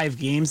 5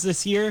 games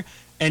this year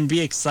and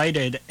be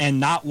excited and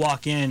not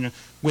walk in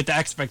with the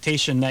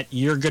expectation that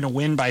you're going to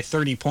win by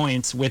 30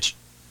 points, which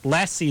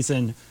last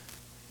season,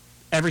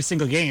 every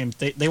single game,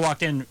 they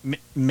walked in,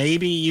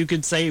 maybe you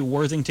could say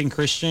Worthington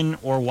Christian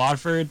or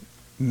Watford,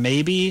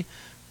 maybe,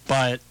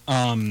 but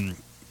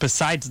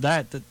besides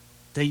that,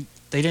 they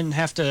didn't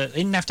have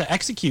to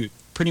execute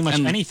pretty much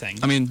anything.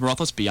 I mean, Roth,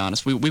 let's be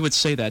honest. We would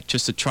say that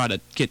just to try to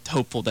get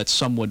hopeful that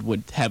someone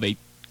would have a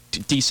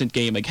decent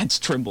game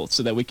against Trimble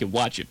so that we could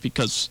watch it,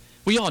 because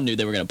we all knew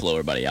they were going to blow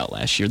everybody out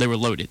last year. They were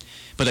loaded.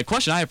 But the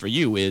question I have for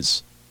you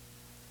is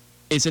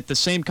it the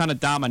same kind of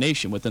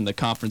domination within the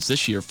conference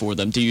this year for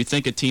them? Do you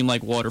think a team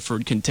like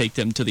Waterford can take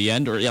them to the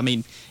end? Or,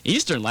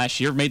 Eastern last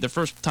year made their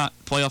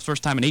playoff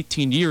first time in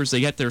 18 years.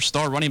 They got their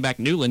star running back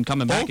Newland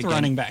coming back again. Both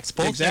running backs.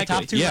 Both exactly.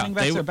 the top 2 running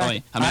backs are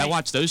back. I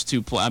watched those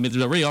two play. They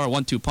really are a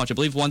 1-2 punch. I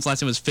believe one's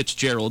last name was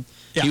Fitzgerald.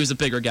 Yeah. He was a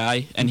bigger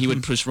guy, and he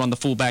would just run the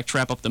fullback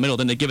trap up the middle.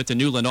 Then they give it to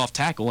Newland off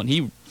tackle,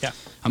 and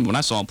when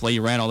I saw him play, he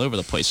ran all over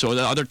the place. So are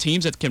there other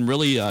teams that can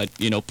really,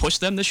 push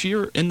them this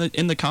year in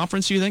the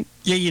conference, you think?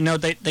 Yeah,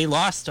 they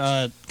lost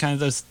kind of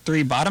those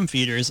 3 bottom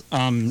feeders.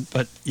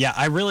 But,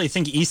 I really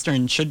think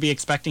Eastern should be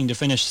expecting to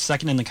finish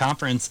second in the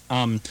conference.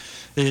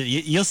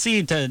 You'll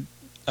see to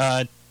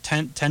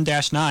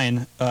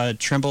 10-9,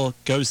 Trimble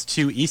goes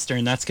to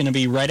Eastern. That's going to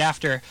be right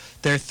after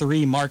their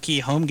 3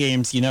 marquee home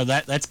games.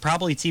 That's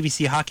probably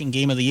TVC Hawking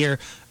Game of the Year.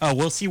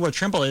 We'll see where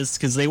Trimble is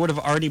because they would have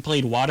already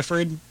played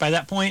Waterford by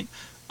that point.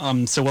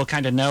 So we'll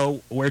kind of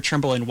know where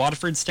Trimble and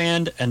Waterford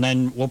stand, and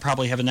then we'll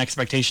probably have an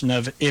expectation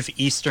of if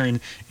Eastern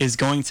is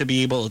going to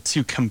be able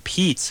to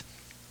compete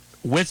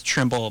with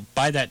Trimble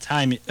by that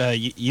time.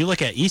 You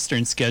look at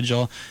Eastern's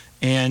schedule,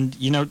 and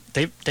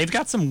they've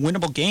got some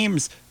winnable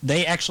games.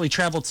 They actually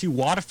traveled to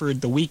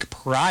Waterford the week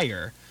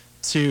prior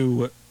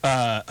to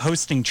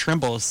hosting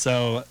Trimble.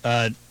 So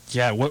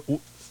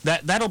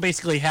that'll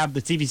basically have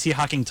the TVC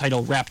Hawking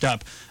title wrapped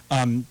up.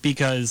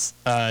 Because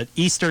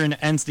Eastern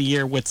ends the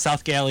year with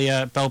South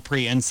Gallia,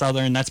 Belpre, and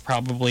Southern. That's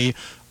probably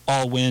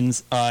all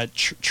wins.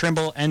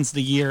 Trimble ends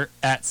the year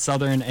at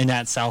Southern and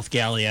at South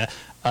Gallia.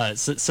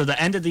 So the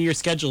end of the year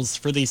schedules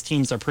for these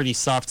teams are pretty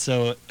soft.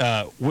 So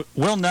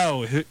we'll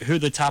know who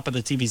the top of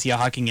the TVC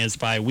Hawking is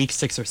by week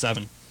 6 or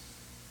 7.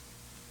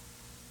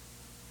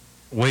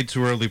 Way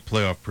too early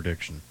playoff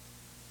prediction.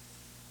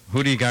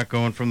 Who do you got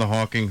going from the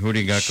Hawking? Who do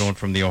you got going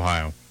from the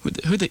Ohio?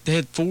 They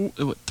had 3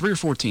 or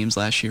 4 teams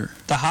last year.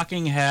 The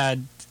Hawking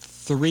had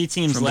 3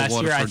 teams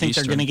last year. I think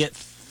they're going to get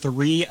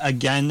 3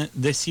 again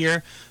this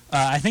year.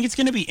 I think it's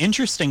going to be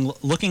interesting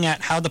looking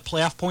at how the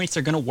playoff points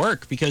are going to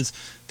work, because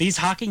these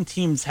Hawking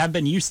teams have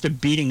been used to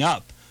beating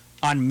up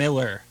on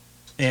Miller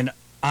and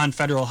on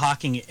Federal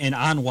Hawking and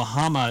on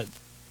Wahama.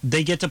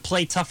 They get to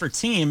play tougher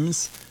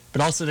teams,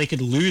 but also they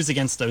could lose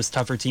against those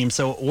tougher teams.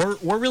 So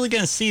we're really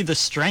going to see the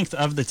strength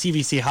of the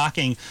TVC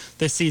Hawking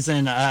this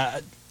season.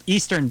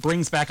 Eastern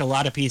brings back a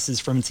lot of pieces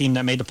from a team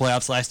that made the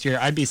playoffs last year.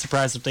 I'd be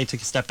surprised if they took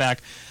a step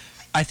back.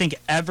 I think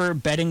ever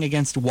betting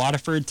against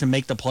Waterford to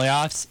make the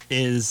playoffs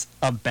is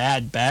a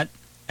bad bet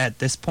at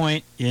this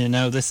point.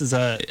 This is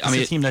a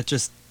team that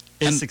just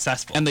is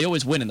successful. And they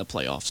always win in the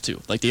playoffs,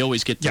 too. Like, they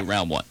always get to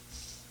round 1.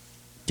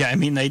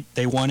 Yeah,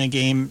 they won a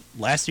game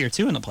last year,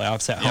 too, in the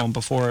playoffs at home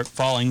before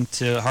falling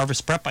to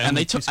Harvest Prep by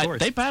only 2 scores.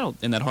 They battled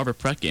in that Harvard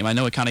Prep game. I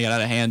know it kind of got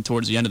out of hand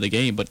towards the end of the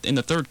game, but in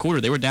the third quarter,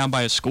 they were down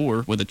by a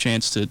score with a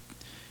chance to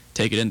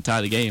take it in and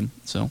tie the game.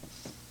 So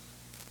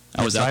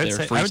I was out there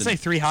freezing. I would say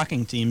 3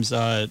 Hawking teams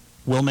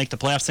will make the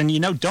playoffs. And,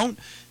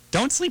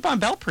 don't sleep on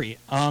Belpre.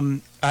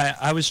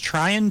 I was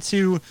trying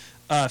to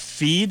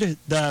feed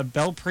the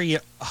Belpre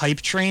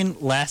hype train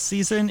last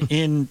season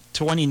in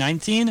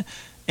 2019,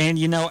 And,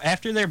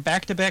 after their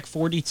back-to-back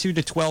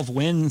 42-12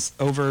 wins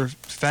over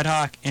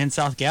Fedhawk and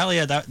South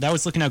Gallia, that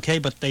was looking okay,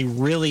 but they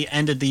really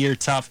ended the year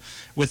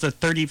tough with a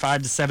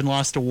 35-7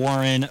 loss to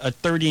Warren, a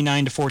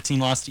 39-14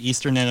 loss to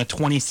Eastern, and a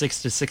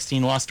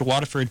 26-16 loss to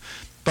Waterford.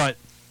 But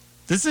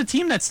this is a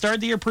team that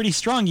started the year pretty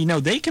strong.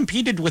 They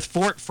competed with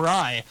Fort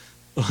Fry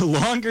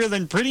longer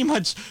than pretty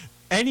much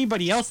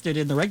anybody else did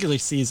in the regular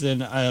season,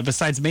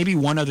 besides maybe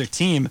one other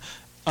team.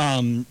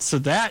 So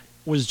that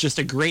was just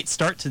a great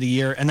start to the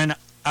year. And then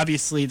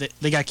obviously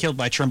they got killed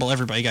by Trimble.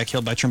 Everybody got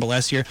killed by Trimble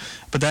last year.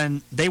 But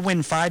then they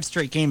win 5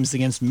 straight games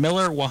against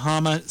Miller,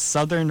 Wahama,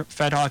 Southern,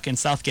 Fedhawk, and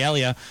South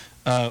Gallia.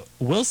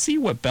 We'll see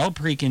what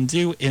Belpre can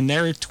do in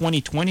their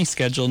 2020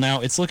 schedule.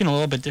 Now, it's looking a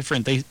little bit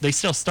different. They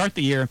still start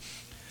the year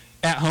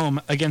at home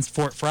against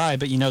Fort Fry,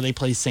 but, they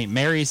play St.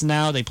 Mary's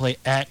now. They play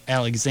at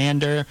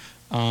Alexander.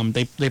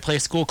 They play a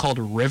school called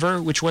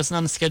River, which wasn't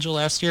on the schedule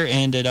last year,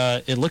 and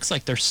it looks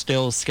like they're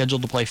still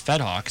scheduled to play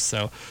Fedhawk.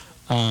 So,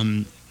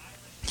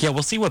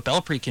 we'll see what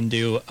Belpre can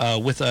do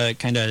with a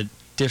kind of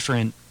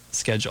different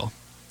schedule.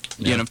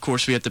 Yeah, and of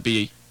course we have to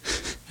be.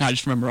 I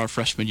just remember our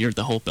freshman year,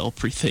 the whole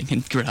Belpre thing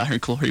in Gridiron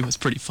Glory was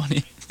pretty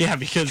funny. Yeah,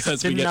 because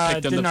didn't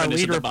our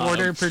lead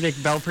reporter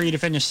predict Belpre to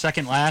finish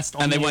second last?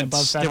 And they went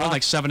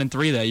like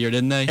 7-3 that year,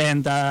 didn't they?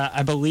 And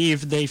I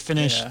believe they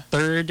finished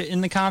third in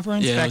the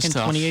conference back in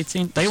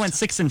 2018. They went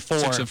 6-4.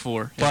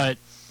 6-4, yeah.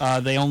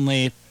 But they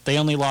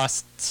only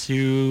lost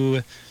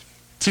two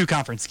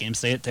conference games.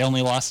 They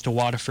only lost to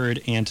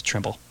Waterford and to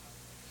Trimble.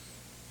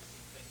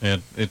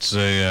 And it's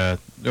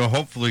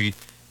hopefully.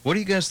 What do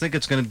you guys think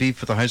it's going to be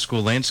for the high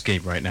school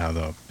landscape right now,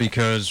 though?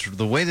 Because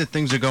the way that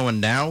things are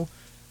going now,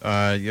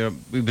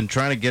 we've been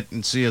trying to get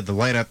and see the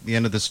light at the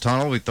end of this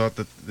tunnel. We thought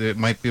that it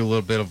might be a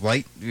little bit of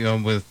light,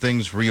 with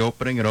things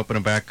reopening and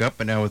opening back up,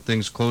 and now with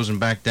things closing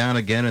back down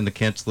again and the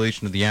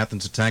cancellation of the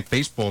Athens Attack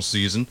baseball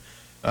season,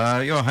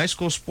 high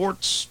school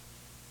sports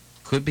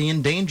could be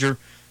in danger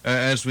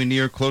as we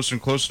near closer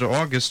and closer to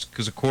August.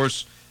 Because, of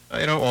course,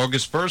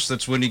 August 1st,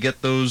 that's when you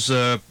get those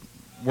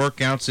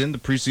workouts in, the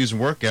preseason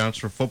workouts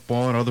for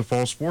football and other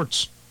fall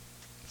sports.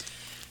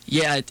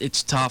 Yeah,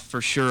 it's tough for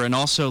sure. And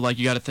also,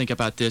 you got to think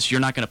about this. You're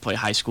not going to play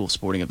high school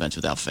sporting events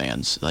without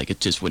fans.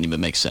 It just wouldn't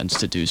even make sense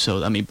to do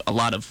so. I mean, a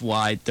lot of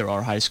why there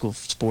are high school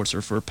sports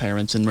are for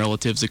parents and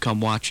relatives to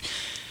come watch.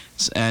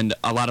 And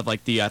a lot of,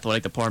 the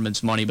athletic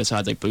department's money,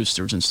 besides,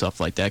 boosters and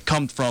stuff like that,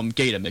 come from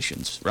gate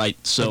admissions, right?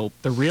 So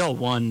the real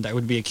one that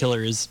would be a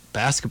killer is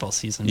basketball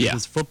season. Yeah.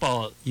 Because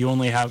football, you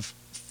only have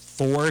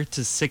 4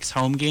 to 6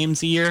 home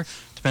games a year,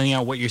 depending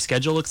on what your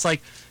schedule looks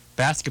like.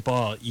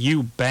 Basketball,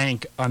 you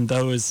bank on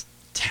those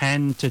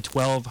 10 to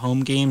 12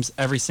 home games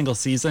every single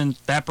season.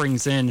 That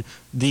brings in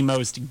the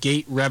most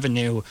gate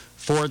revenue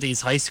for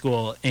these high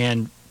school,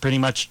 and pretty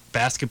much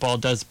basketball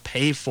does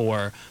pay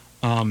for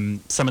some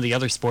of the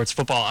other sports.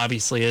 Football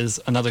obviously is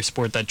another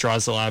sport that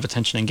draws a lot of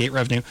attention and gate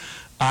revenue.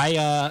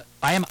 I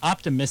am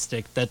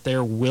optimistic that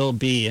there will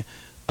be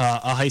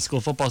a high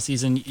school football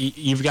season.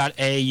 You've got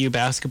AAU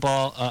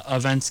basketball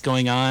events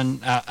going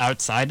on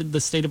outside of the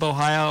state of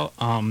Ohio.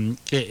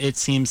 It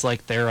seems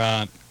like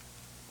there's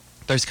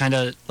kind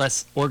of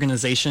less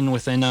organization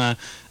within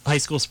high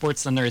school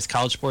sports than there is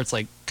college sports.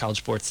 Like college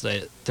sports,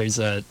 there's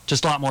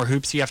just a lot more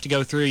hoops you have to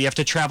go through. You have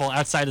to travel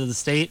outside of the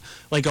state.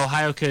 Like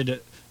Ohio could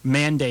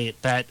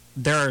mandate that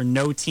there are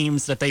no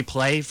teams that they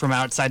play from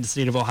outside the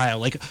state of Ohio.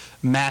 Like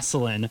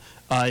Massillon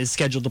is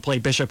scheduled to play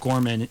Bishop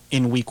Gorman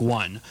in week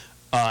 1.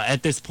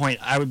 At this point,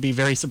 I would be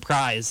very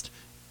surprised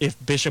if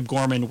Bishop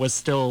Gorman was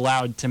still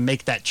allowed to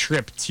make that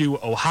trip to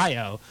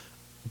Ohio.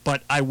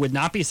 But I would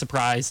not be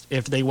surprised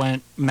if they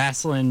went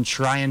Massillon,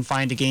 try and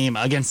find a game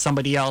against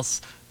somebody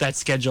else that's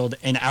scheduled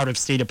an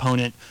out-of-state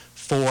opponent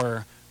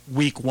for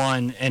week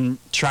 1 and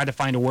try to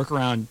find a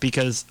workaround,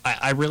 because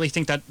I really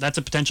think that that's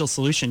a potential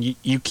solution.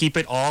 You keep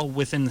it all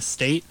within the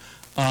state.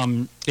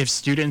 If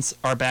students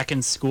are back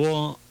in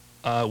school,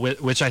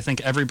 which I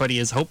think everybody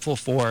is hopeful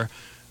for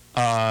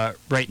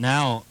right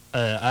now,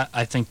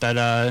 I think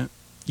that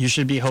you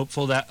should be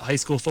hopeful that high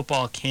school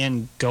football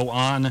can go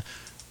on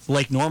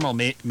like normal.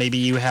 Maybe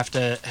you have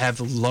to have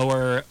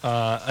lower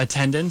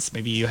attendance.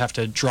 Maybe you have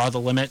to draw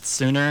the limit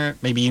sooner.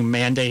 Maybe you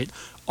mandate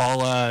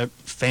all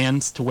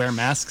fans to wear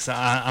masks.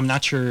 I'm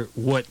not sure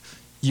what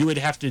you would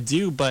have to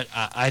do, but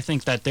I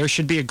think that there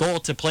should be a goal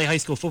to play high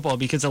school football,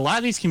 because a lot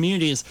of these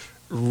communities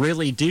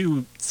really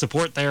do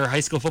support their high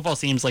school football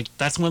teams.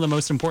 That's one of the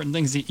most important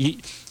things.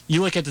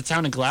 You look at the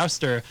town of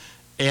Gloucester,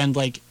 and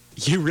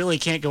you really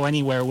can't go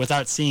anywhere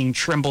without seeing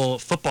Trimble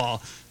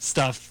football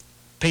stuff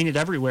painted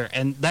everywhere,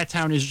 and that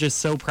town is just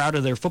so proud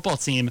of their football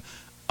team.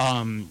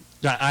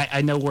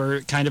 I know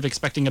we're kind of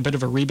expecting a bit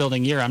of a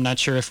rebuilding year. I'm not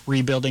sure if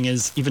rebuilding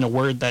is even a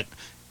word that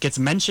gets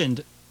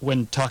mentioned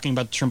when talking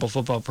about the Trimble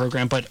football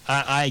program, but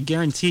I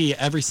guarantee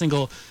every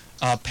single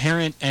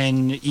parent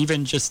and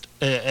even just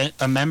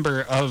a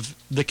member of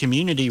the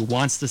community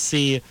wants to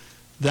see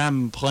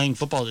them playing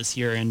football this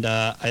year, and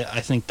I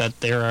think that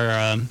there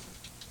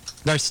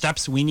are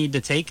steps we need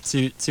to take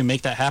to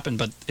make that happen,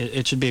 but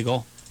it should be a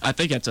goal. I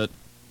think that's a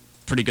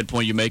pretty good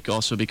point you make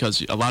also,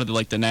 because a lot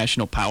of the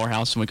national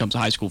powerhouse when it comes to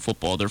high school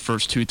football, their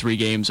first 2-3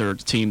 games are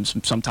teams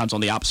sometimes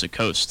on the opposite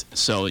coast.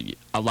 So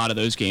a lot of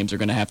those games are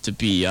going to have to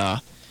be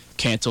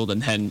canceled,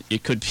 and then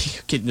it could be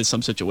getting into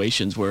some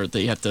situations where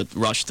they have to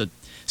rush to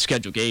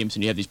schedule games,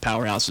 and you have these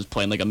powerhouses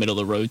playing like a middle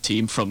of the road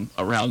team from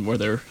around where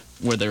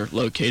they're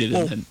located.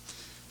 Well, and then,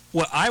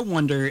 what I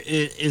wonder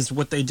is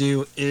what they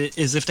do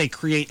is if they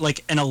create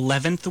like an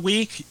 11th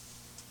week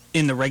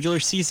in the regular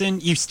season.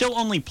 You still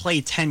only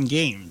play 10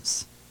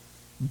 games,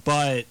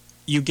 but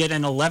you get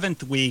an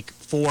 11th week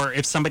for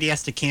if somebody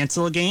has to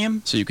cancel a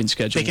game. So you can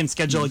schedule. They can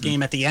schedule a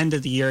game at the end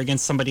of the year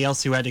against somebody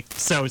else who had to.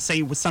 So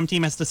say some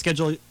team has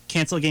to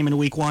cancel a game in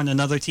week 1,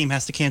 another team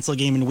has to cancel a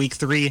game in week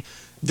 3.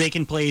 They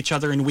can play each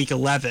other in week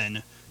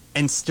 11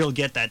 and still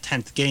get that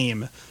 10th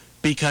game,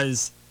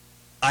 because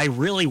I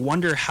really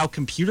wonder how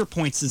computer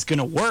points is going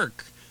to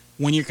work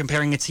when you're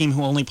comparing a team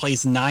who only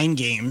plays 9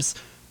 games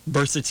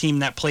versus a team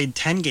that played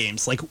 10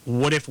 games. Like,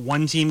 what if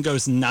one team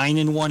goes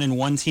 9-1 and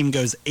one team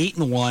goes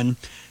 8-1,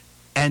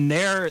 and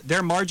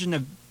their margin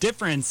of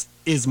difference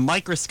is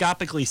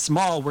microscopically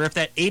small, where if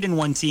that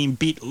 8-1 team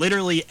beat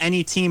literally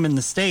any team in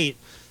the state,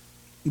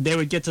 they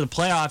would get to the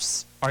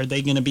playoffs. Are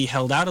they going to be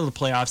held out of the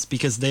playoffs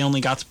because they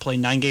only got to play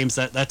 9 games?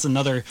 That's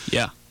another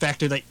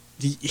factor that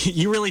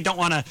you really don't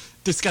want to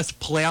discuss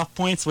playoff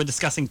points when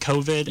discussing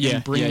COVID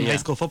and bringing high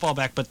school football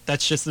back, but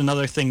that's just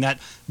another thing that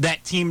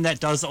team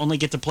that does only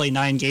get to play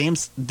 9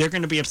 games, they're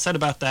going to be upset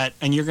about that,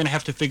 and you're going to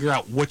have to figure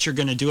out what you're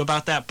going to do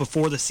about that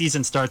before the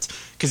season starts,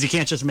 because you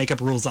can't just make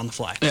up rules on the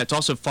fly. Yeah, it's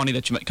also funny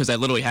that because that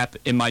literally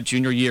happened in my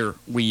junior year.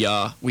 We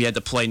had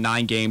to play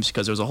 9 games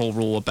because there was a whole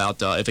rule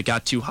about if it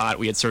got too hot,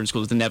 we had certain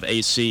schools that didn't have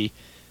AC.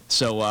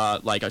 So,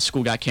 like, our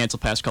school got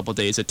canceled past couple of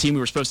days. The team we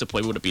were supposed to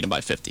play would have beat them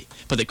by 50,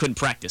 but they couldn't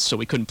practice, so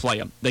we couldn't play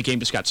them. The game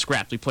just got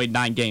scrapped. We played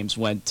 9 games,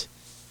 we went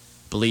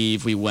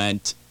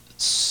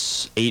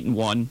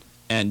 8-1,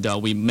 and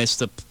we missed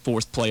the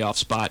 4th playoff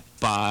spot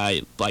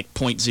by, like,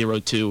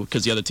 .02,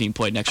 because the other team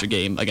played an extra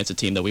game against a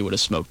team that we would have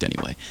smoked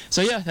anyway.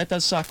 So, yeah, that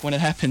does suck when it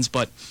happens,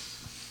 but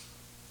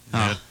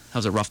that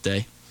was a rough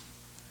day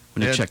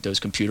when you check those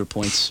computer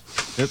points.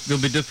 It'll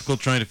be difficult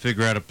trying to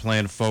figure out a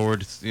plan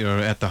forward,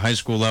 at the high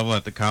school level,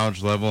 at the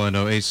college level. I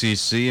know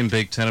ACC and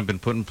Big Ten have been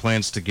putting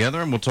plans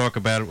together, and we'll talk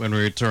about it when we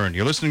return.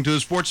 You're listening to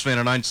The Sports Fan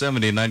on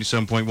 970 and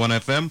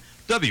 97.1 FM,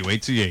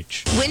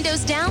 WATH.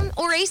 Windows down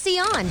or AC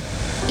on?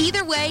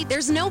 Either way,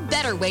 there's no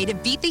better way to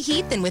beat the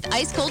heat than with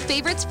ice-cold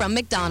favorites from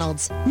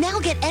McDonald's. Now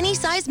get any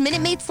size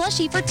Minute Maid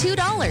slushie for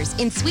 $2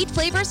 in sweet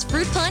flavors,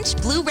 fruit punch,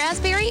 blue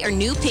raspberry, or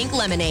new pink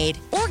lemonade.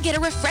 Or get a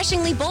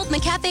refreshingly bold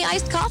McCafe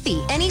iced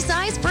coffee, any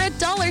size for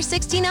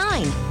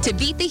 $1.69. To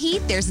beat the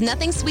heat, there's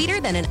nothing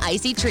sweeter than an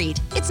icy treat.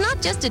 It's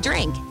not just a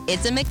drink,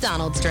 it's a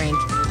McDonald's drink.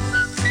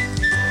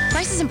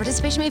 Prices and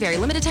participation may vary.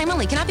 Limited time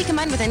only. Cannot be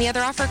combined with any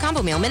other offer or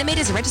combo meal. Minute Maid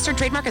is a registered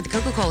trademark of the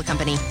Coca-Cola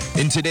Company.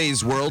 In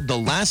today's world, the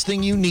last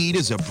thing you need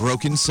is a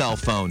broken cell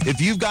phone.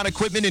 If you've got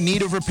equipment in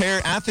need of repair,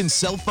 Athens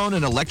Cell Phone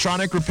and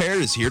Electronic Repair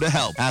is here to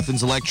help.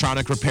 Athens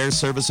Electronic Repair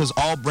services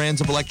all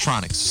brands of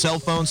electronics, cell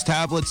phones,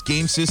 tablets,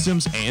 game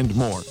systems, and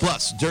more.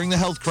 Plus, during the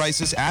health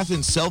crisis,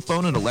 Athens Cell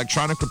Phone and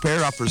Electronic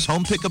Repair offers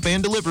home pickup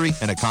and delivery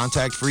and a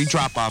contact-free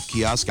drop-off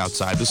kiosk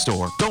outside the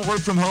store. Don't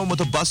work from home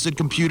with a busted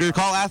computer.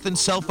 Call Athens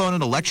Cell Phone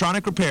and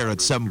Electronic Repair at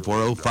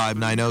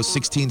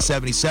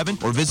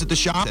 740-590-1677 or visit the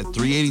shop at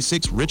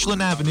 386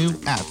 Richland Avenue,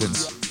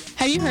 Athens.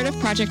 Have you heard of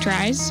Project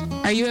Rise?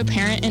 Are you a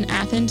parent in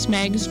Athens,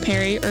 Meigs,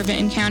 Perry, or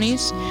Vinton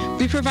counties?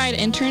 We provide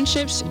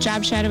internships,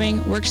 job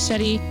shadowing, work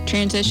study,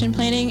 transition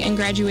planning, and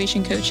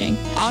graduation coaching.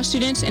 All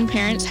students and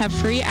parents have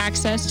free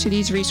access to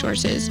these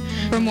resources.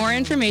 For more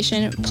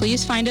information,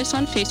 please find us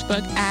on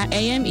Facebook at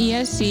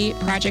AMESC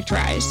Project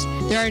Rise.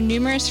 There are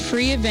numerous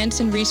free events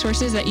and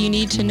resources that you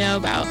need to know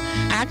about.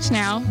 Act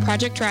now.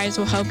 Project Rise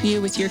will help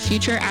you with your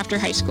future after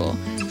high school.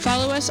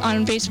 Follow us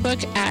on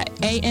Facebook at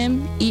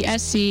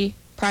AMESC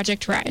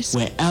Project Rise.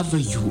 Wherever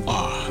you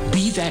are,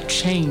 be that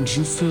change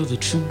you feel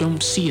that you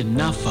don't see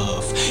enough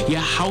of. Your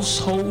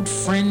household,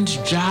 friends,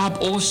 job,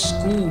 or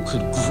school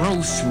could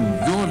grow through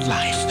your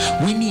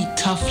life. We need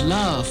tough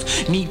love,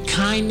 need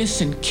kindness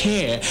and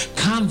care,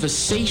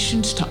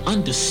 conversations to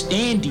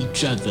understand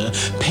each other,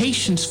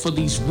 patience for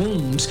these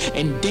wounds,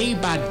 and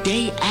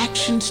day-by-day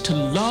actions to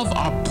love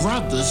our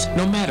brothers.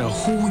 No matter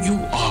who you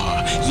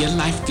are, your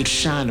life could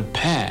shine a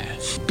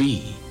path.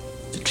 Be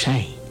the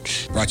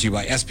change. Brought to you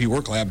by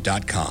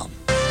spworklab.com.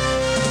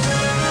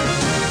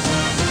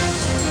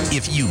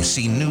 If you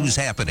see news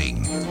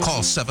happening,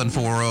 call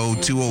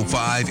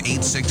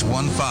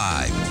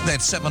 740-205-8615.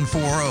 That's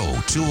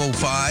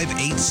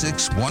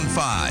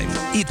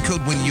 740-205-8615. It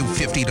could win you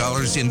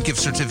 $50 in gift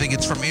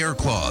certificates from Air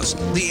Claws,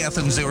 the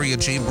Athens Area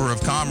Chamber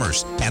of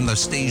Commerce, and the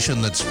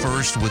station that's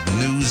first with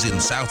news in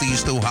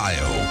Southeast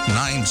Ohio.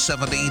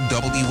 970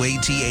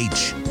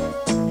 WATH.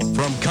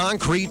 From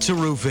concrete to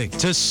roofing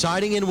to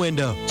siding and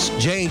windows,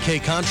 J&K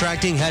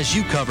Contracting has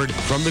you covered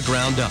from the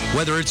ground up.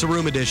 Whether it's a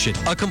room addition,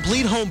 a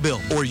complete home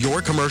build, or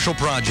your commercial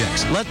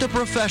projects, let the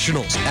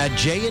professionals at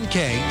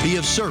J&K be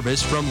of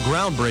service from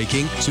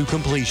groundbreaking to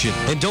completion.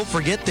 And don't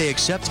forget they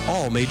accept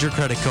all major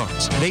credit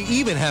cards. They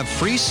even have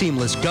free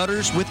seamless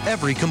gutters with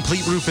every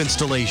complete roof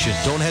installation.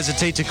 Don't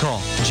hesitate to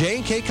call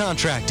J&K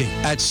Contracting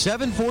at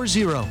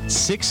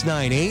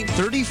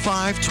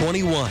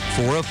 740-698-3521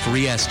 for a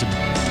free estimate.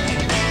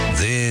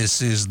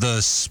 This is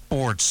the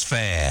Sports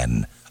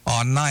Fan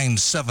on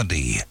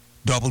 970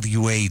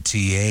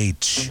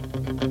 WATH.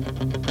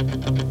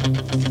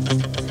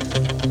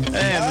 And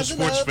the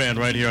Sports Fan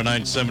right here on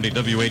 970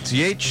 WATH.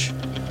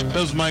 That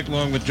was Mike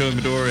Long with Joey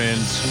Medora and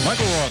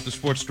Michael Roth, the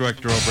sports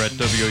director over at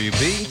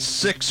WUB.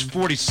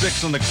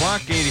 6:46 on the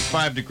clock,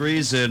 85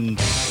 degrees and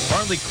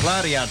partly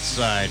cloudy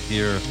outside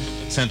here,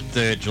 10th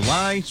of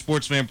July.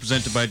 Sports Fan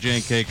presented by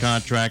J&K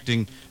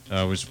Contracting.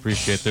 Always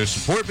appreciate their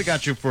support. We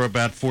got you for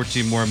about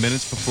 14 more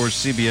minutes before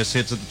CBS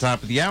hits at the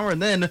top of the hour.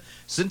 And then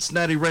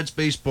Cincinnati Reds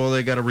baseball,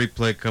 they got a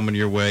replay coming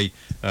your way.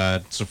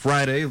 It's a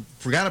Friday.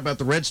 Forgot about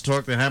the Reds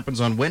talk that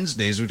happens on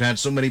Wednesdays. We've had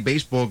so many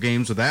baseball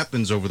games with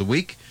Athens over the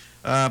week.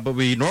 But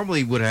we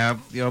normally would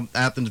have,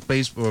 Athens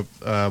baseball.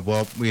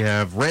 We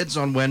have Reds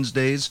on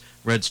Wednesdays,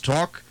 Reds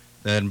talk,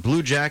 then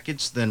Blue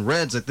Jackets, then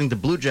Reds. I think the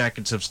Blue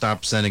Jackets have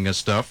stopped sending us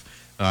stuff.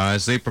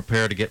 As they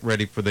prepare to get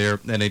ready for their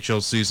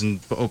NHL season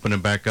opening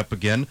back up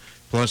again.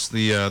 Plus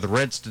the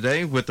Reds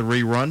today with the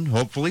rerun,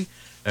 hopefully.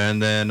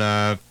 And then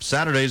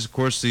Saturdays, of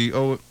course, the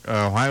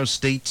Ohio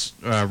State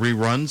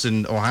reruns.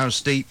 And Ohio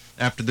State,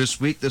 after this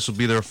week, this will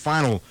be their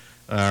final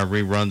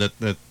rerun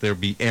that they'll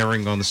be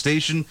airing on the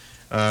station.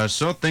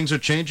 So things are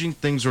changing,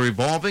 things are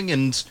evolving,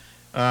 and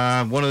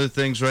one of the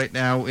things right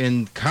now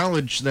in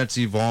college that's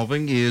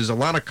evolving is a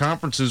lot of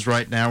conferences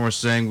right now are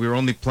saying we're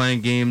only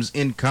playing games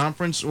in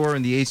conference, or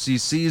in the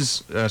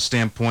ACC's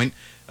standpoint,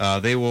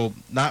 they will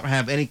not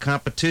have any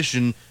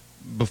competition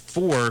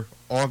before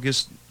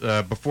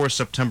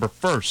September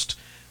 1st.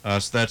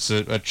 So that's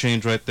a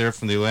change right there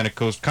from the Atlantic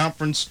Coast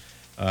Conference.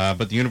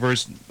 But the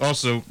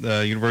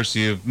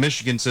University of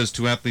Michigan says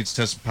 2 athletes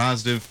tested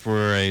positive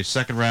for a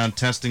second-round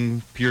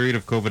testing period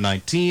of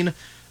COVID-19.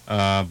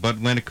 But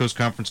Atlantic Coast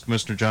Conference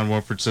Commissioner John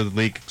Wolford said the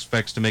league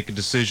expects to make a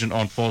decision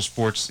on fall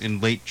sports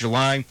in late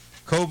July.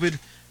 COVID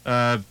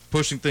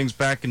pushing things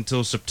back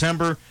until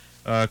September.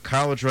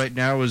 College right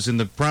now is in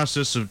the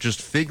process of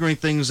just figuring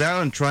things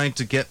out and trying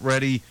to get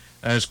ready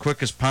as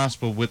quick as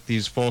possible with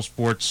these fall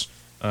sports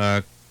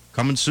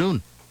coming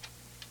soon.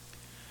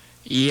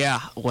 Yeah,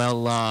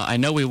 well, I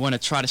know we want to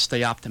try to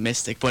stay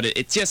optimistic, but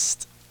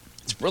it's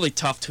really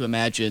tough to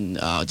imagine,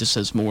 just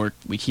as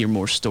we hear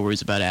more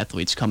stories about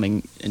athletes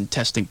coming and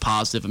testing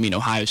positive. I mean,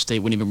 Ohio State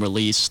wouldn't even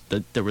release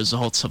the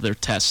results of their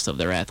tests of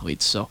their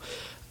athletes. So,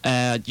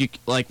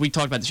 like we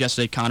talked about this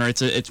yesterday, Connor,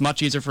 it's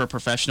much easier for a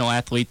professional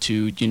athlete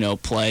to,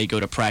 play, go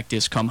to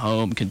practice, come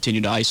home,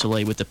 continue to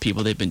isolate with the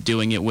people they've been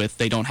doing it with.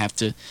 They don't have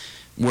to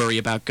worry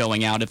about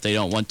going out if they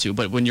don't want to.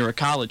 But when you're a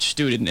college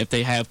student, if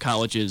they have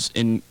classes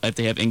in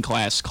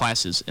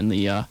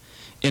the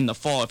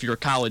fall, if you're a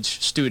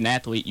college student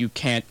athlete, you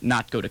can't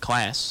not go to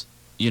class.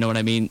 You know what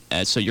I mean?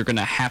 So you're going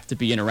to have to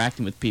be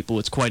interacting with people.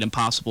 It's quite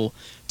impossible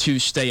to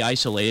stay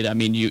isolated. I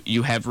mean,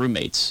 you have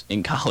roommates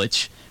in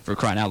college, for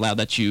crying out loud,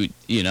 that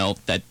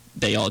that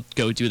they all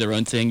go do their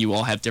own thing. You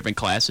all have different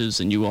classes,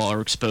 and you all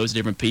are exposed to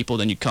different people.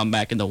 Then you come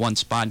back into one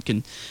spot and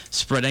can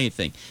spread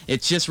anything.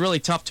 It's just really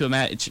tough to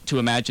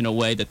imagine a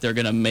way that they're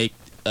going to make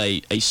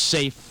a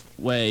safe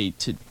way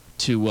to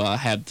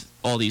have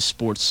all these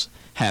sports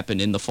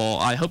happen in the fall.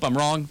 I hope I'm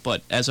wrong,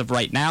 but as of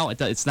right now,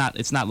 it's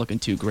not looking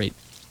too great.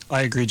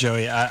 I agree,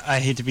 Joey. I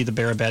hate to be the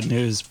bearer of bad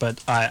news,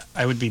 but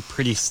I would be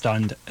pretty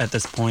stunned at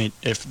this point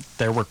if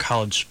there were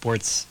college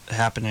sports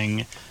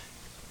happening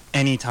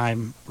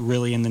anytime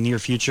really in the near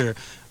future.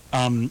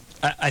 I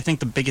think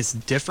the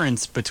biggest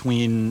difference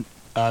between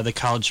the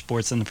college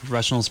sports and the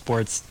professional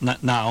sports,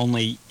 not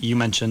only you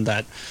mentioned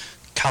that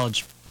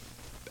college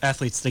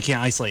athletes, they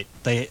can't isolate.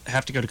 They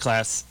have to go to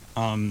class.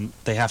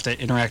 They have to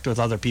interact with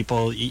other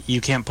people.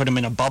 You can't put them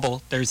in a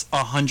bubble. There's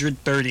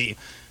 130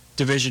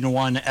 Division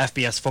I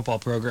FBS football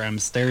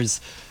programs. There's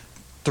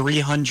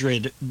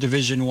 300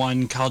 Division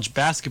I college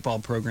basketball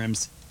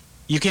programs.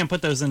 You can't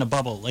put those in a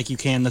bubble like you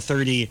can the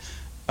 30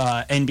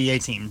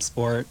 NBA teams,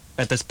 or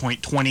at this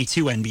point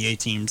 22 NBA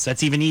teams.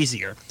 That's even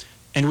easier.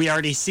 And we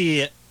already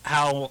see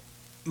how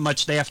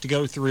much they have to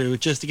go through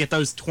just to get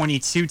those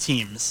 22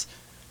 teams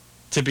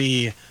to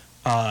be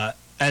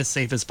as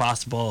safe as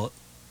possible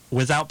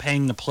without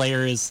paying the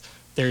players.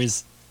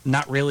 There's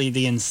not really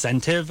the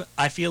incentive,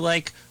 I feel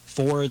like,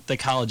 for the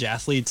college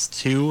athletes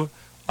to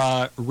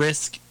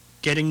risk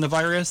getting the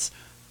virus,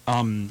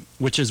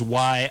 which is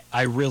why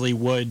I really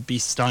would be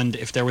stunned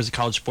if there was a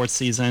college sports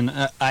season.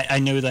 I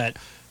know that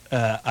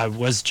I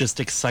was just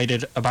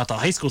excited about the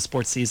high school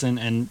sports season,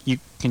 and you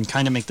can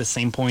kind of make the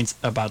same points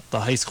about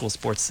the high school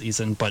sports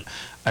season, but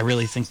I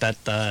really think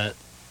that the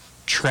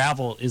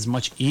travel is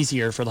much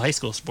easier for the high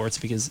school sports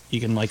because you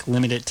can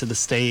limit it to the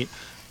state.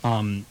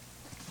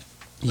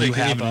 You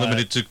can even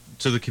limit it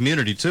to the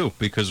community too,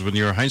 because when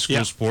you're high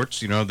school sports,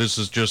 this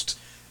is just,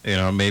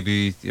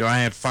 maybe I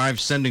had 5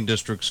 sending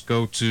districts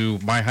go to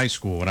my high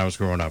school when I was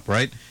growing up,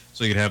 right?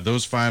 So you'd have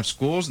those 5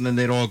 schools, and then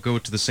they'd all go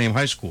to the same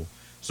high school.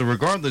 So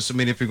regardless,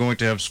 if you're going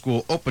to have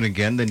school open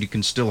again, then you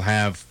can still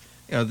have,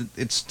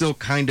 it's still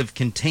kind of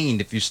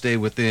contained if you stay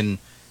within,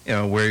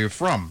 where you're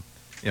from.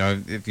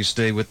 If you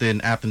stay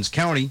within Athens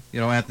County,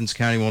 Athens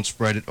County won't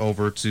spread it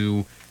over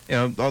to,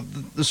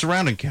 the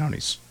surrounding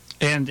counties.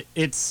 And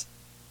it's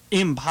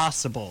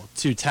impossible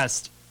to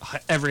test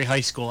every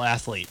high school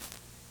athlete.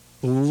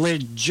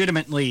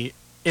 Legitimately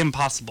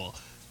impossible.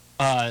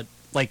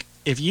 Like,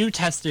 if you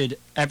tested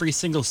every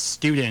single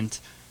student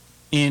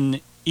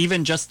in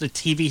even just the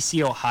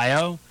TVC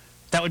Ohio,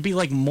 that would be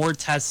like more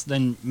tests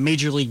than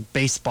Major League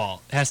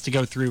Baseball has to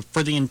go through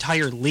for the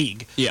entire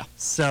league. Yeah.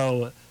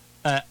 So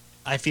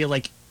I feel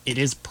like it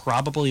is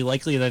probably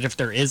likely that if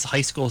there is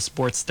high school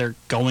sports, they're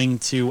going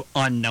to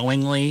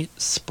unknowingly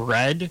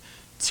spread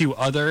to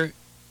other,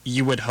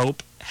 you would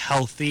hope,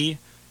 healthy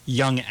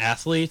young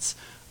athletes.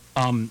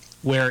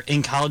 Where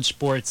in college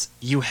sports,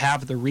 you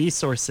have the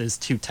resources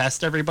to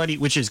test everybody,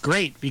 which is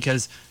great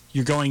because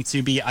you're going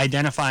to be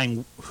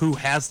identifying who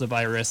has the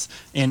virus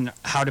and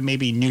how to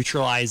maybe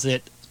neutralize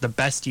it the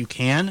best you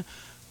can,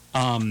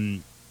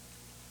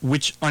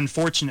 which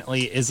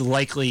unfortunately is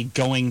likely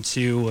going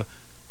to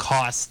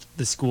cost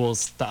the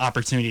schools the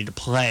opportunity to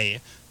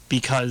play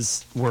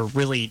because we're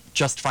really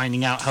just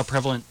finding out how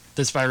prevalent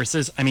this virus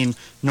is.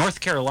 North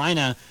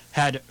Carolina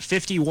had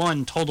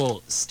 51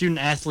 total student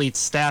athletes,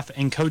 staff,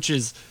 and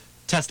coaches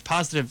test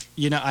positive.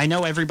 I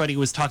know everybody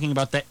was talking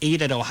about the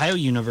 8 at Ohio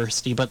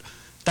University, but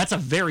that's a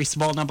very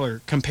small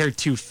number compared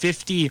to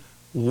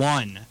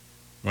 51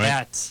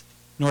 at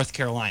North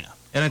Carolina.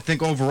 And I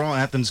think overall,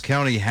 Athens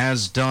County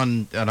has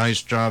done a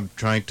nice job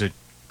trying to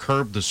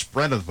curb the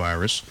spread of the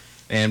virus.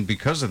 And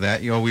because of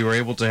that, we were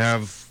able to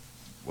have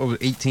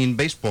 18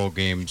 baseball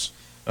games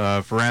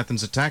for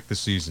Athens Attack this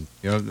season.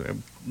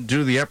 Due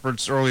to the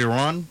efforts earlier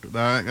on,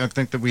 I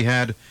think that we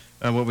had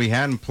what we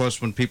had, and plus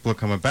when people are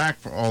coming back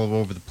from all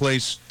over the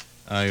place,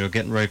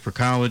 getting ready for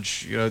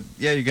college, you're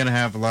going to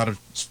have a lot of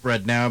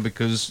spread now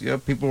because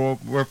people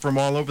were from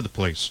all over the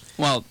place.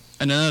 Well,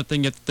 and another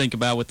thing you have to think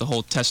about with the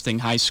whole testing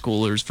high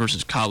schoolers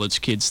versus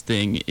college kids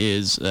thing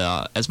is,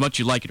 as much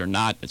you like it or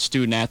not, a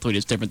student athlete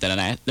is different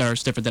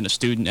than a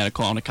student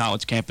on a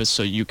college campus.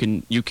 So you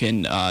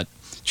can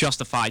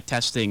justify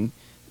testing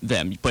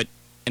them, but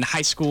in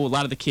high school, a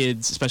lot of the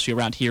kids, especially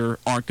around here,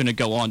 aren't going to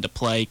go on to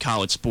play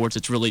college sports.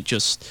 It's really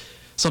just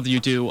something you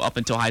do up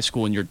until high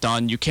school and you're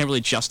done. You can't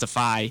really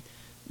justify,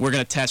 we're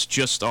going to test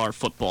just our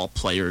football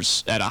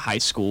players at a high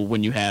school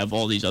when you have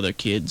all these other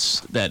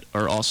kids that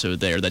are also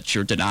there that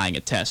you're denying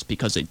a test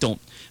because they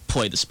don't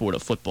play the sport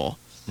of football.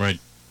 Right.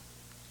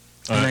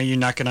 And are you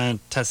not going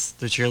to test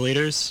the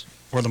cheerleaders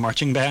or the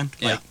marching band?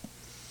 Yeah.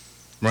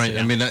 Right.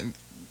 Yeah.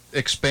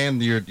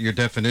 Expand your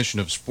definition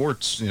of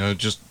sports,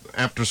 just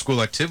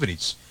after-school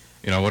activities.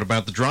 What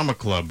about the drama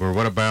club? Or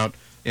what about,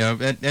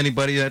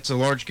 anybody that's a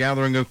large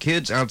gathering of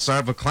kids outside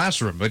of a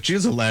classroom, which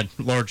is a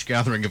large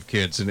gathering of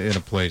kids in a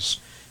place.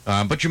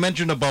 But you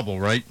mentioned a bubble,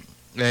 right?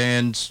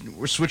 And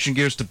we're switching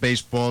gears to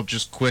baseball.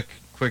 Just quick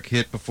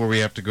hit before we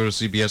have to go to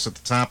CBS at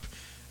the top.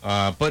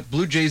 But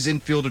Blue Jays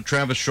infielder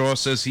Travis Shaw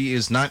says he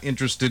is not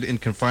interested in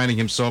confining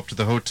himself to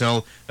the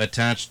hotel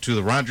attached to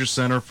the Rogers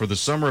Center for the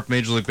summer if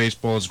Major League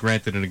Baseball is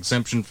granted an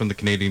exemption from the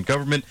Canadian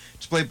government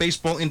to play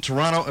baseball in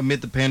Toronto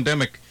amid the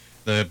pandemic.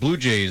 The Blue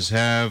Jays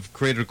have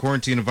created a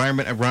quarantine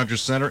environment at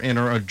Rogers Center and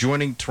are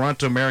adjoining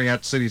Toronto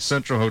Marriott City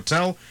Central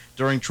Hotel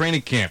during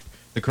training camp.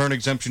 The current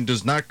exemption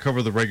does not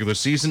cover the regular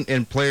season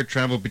and player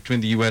travel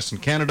between the U.S.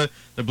 and Canada.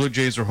 The Blue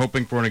Jays are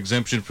hoping for an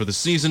exemption for the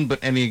season, but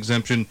any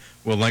exemption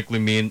will likely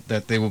mean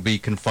that they will be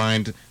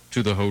confined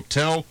to the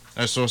hotel.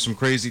 I saw some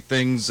crazy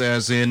things,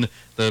 as in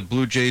the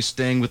Blue Jays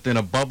staying within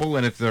a bubble,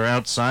 and if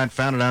they're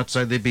found it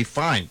outside, they'd be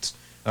fined.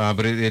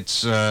 But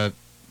it's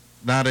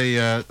not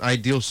a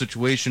ideal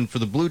situation for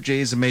the Blue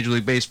Jays and Major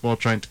League Baseball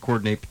trying to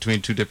coordinate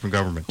between two different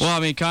governments.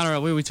 Well,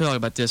 Connor, we talk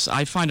about this.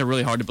 I find it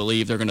really hard to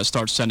believe they're going to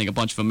start sending a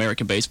bunch of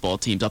American baseball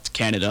teams up to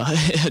Canada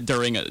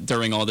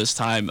during all this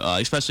time,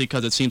 especially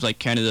because it seems like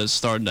Canada is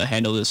starting to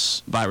handle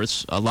this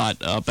virus a lot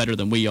better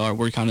than we are.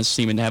 We're kind of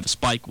seeming to have a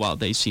spike while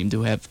they seem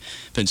to have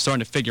been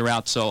starting to figure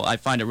out. So I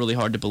find it really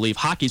hard to believe.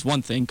 Hockey's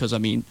one thing because,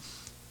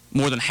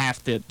 more than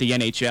half the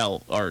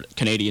NHL are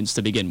Canadians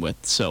to begin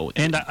with.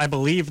 And I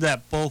believe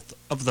that both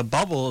of the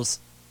bubbles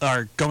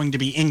are going to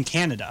be in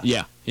Canada.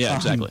 Yeah,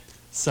 exactly.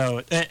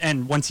 So,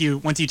 and once you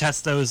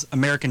test those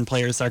American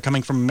players that are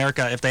coming from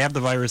America, if they have the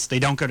virus, they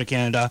don't go to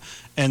Canada.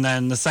 And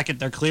then the second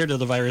they're cleared of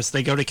the virus,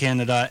 they go to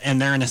Canada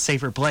and they're in a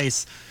safer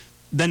place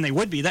than they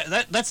would be.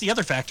 That's the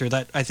other factor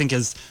that I think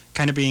is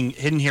kind of being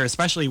hidden here,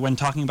 especially when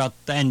talking about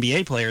the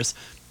NBA players.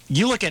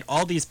 You look at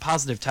all these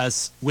positive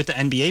tests with the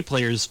NBA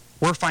players,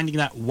 we're finding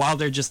that while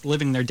they're just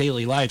living their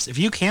daily lives. If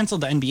you cancel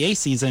the NBA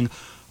season,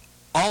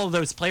 all of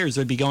those players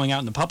would be going out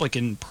in the public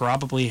and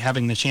probably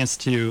having the chance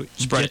to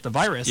get the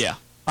virus. Yeah.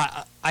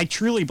 I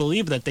truly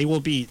believe that they will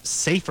be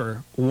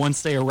safer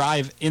once they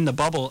arrive in the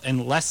bubble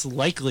and less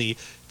likely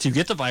to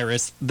get the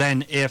virus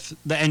than if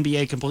the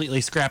NBA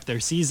completely scrapped their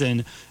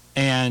season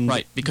and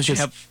because you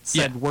have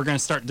said we're going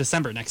to start in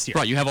December next year.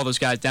 Right, you have all those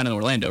guys down in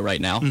Orlando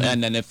right now,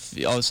 and then if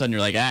all of a sudden you're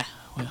like,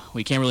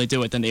 we can't really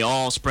do it, then they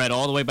all spread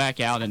all the way back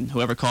out, and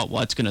whoever caught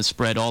what's going to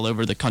spread all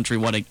over the country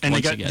once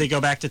again. They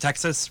go back to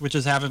Texas, which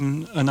is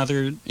having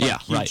another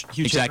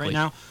huge hit right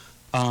now.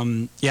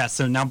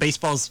 So now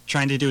baseball's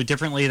trying to do it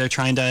differently. They're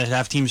trying to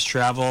have teams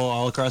travel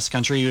all across the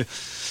country.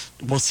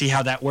 We'll see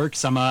how that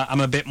works. I'm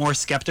a bit more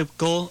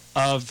skeptical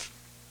of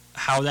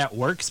how that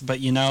works, but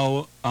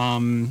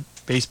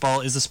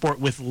baseball is a sport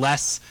with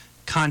less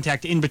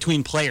contact in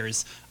between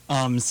players.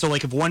 So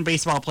like if one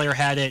baseball player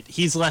had it,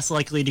 he's less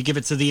likely to give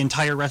it to the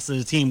entire rest of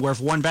the team. Where if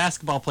one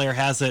basketball player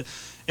has it,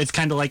 it's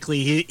kind of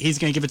likely he's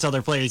going to give it to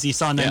other players. You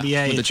saw in the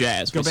NBA, with the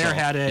Jazz, Gobert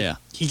had it. Yeah.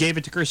 He gave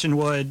it to Christian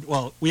Wood.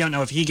 Well, we don't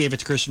know if he gave it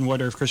to Christian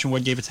Wood or if Christian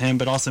Wood gave it to him,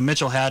 but also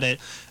Mitchell had it.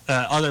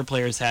 Other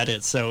players had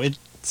it. So it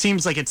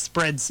seems like it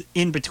spreads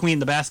in between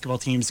the basketball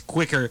teams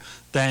quicker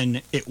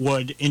than it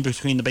would in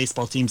between the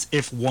baseball teams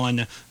if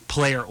one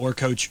player or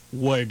coach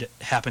would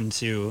happen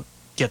to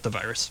get the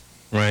virus.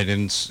 Right,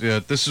 and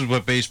this is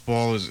what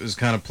baseball is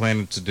kind of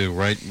planning to do,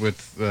 right,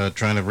 with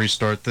trying to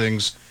restart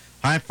things.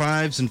 High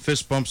fives and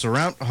fist bumps are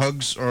out.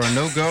 Hugs are a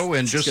no-go,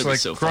 and just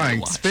like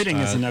crying. Spitting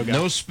is a no-go.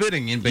 No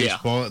spitting in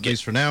baseball, at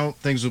least for now.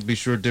 Things will be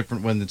sure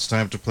different when it's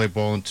time to play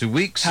ball in 2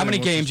 weeks. How many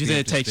games do you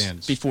think it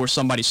takes before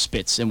somebody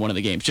spits in one of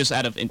the games? Just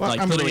out of,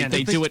 literally,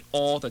 they do it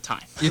all the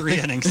time. 3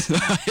 innings.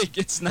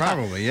 It's not.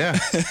 Probably, yeah.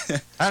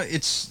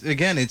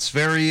 It's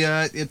very,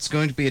 it's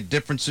going to be a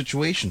different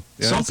situation.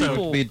 Some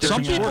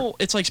people,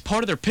 it's like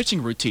part of their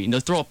pitching routine. They'll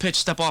throw a pitch,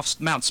 step off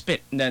mound,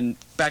 spit, and then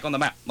back on the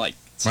mound. Like,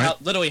 it's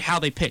literally how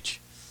they pitch.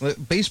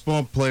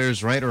 Baseball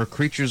players, right, are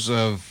creatures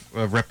of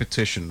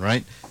repetition,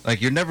 right? Like,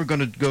 you're never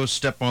going to go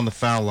step on the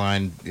foul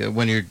line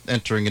when you're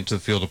entering into the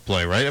field of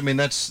play, right? I mean,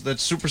 that's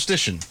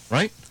superstition,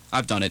 right?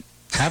 I've done it.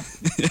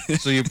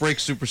 So you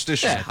break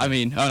superstition. Yeah,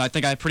 I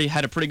think I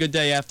had a pretty good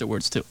day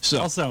afterwards, too. So.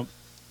 Also,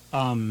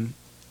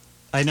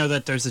 I know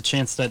that there's a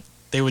chance that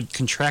they would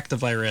contract the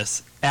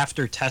virus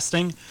after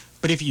testing,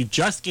 but if you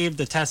just gave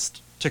the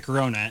test to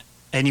Corona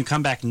and you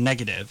come back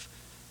negative,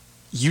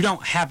 you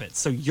don't have it.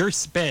 So your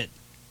spit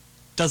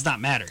does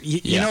not matter.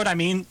 You know what I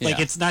mean? Like,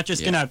 it's not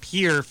just going to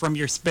appear from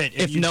your spit.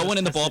 If no one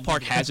in the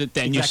ballpark has it,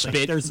 then you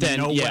spit, then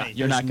no way.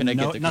 You're not going to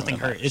get the nothing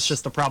hurt. It's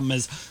just the problem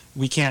is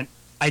we can't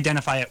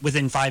identify it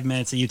within 5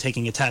 minutes of you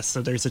taking a test.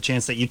 So there's a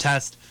chance that you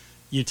test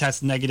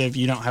negative,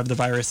 you don't have the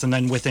virus, and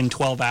then within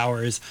 12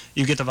 hours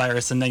you get the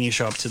virus, and then you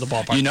show up to the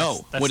ballpark.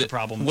 That's the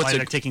problem. Why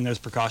they're taking those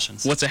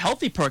precautions. What's a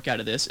healthy perk out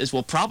of this is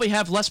we'll probably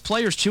have less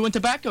players chewing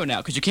tobacco now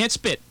because you can't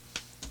spit.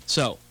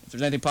 So if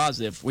there's anything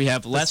positive, we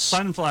have less. The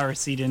sunflower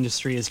seed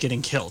industry is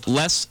getting killed.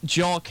 Less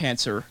jaw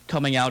cancer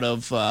coming out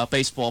of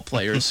baseball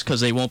players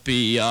because they won't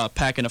be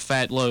packing a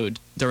fat load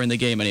during the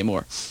game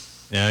anymore.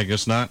 Yeah, I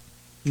guess not.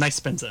 Nice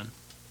spin zone.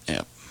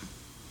 Yeah.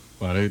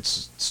 But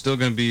it's still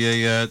going to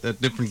be a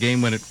different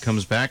game when it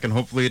comes back, and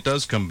hopefully it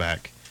does come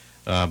back.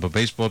 But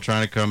baseball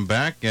trying to come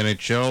back.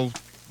 NHL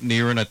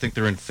nearing, I think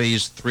they're in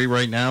Phase 3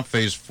 right now.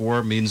 Phase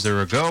 4 means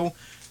they're a go.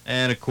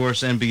 And, of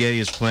course, NBA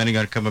is planning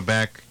on coming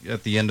back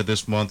at the end of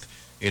this month.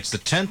 It's the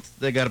 10th.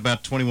 They got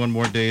about 21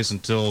 more days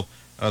until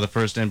the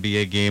first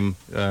NBA game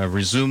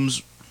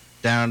resumes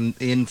down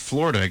in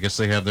Florida. I guess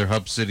they have their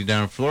hub city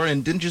down in Florida.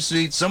 And didn't you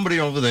see somebody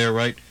over there,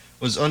 right,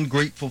 was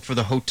ungrateful for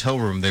the hotel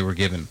room they were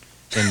given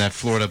in that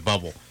Florida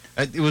bubble?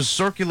 It was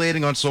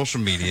circulating on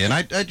social media, and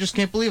I just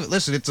can't believe it.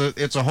 Listen,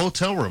 it's a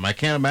hotel room. I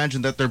can't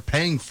imagine that they're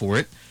paying for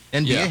it.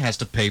 NBA has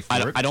to pay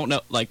for it. I don't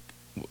know, I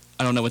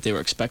don't know what they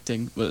were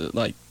expecting,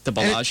 like the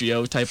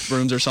Bellagio type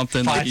rooms or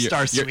something.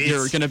 5-star suites.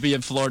 You're going to be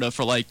in Florida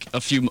for like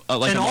a few,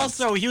 and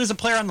also he was a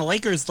player on the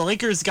Lakers. The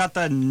Lakers got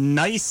the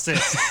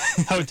nicest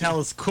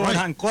hotels, quote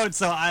unquote.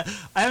 So I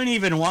don't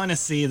even want to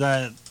see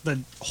the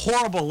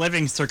horrible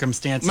living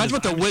circumstances. Imagine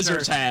what the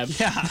Wizards have.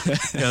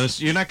 Yeah.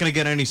 You're not going to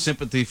get any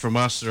sympathy from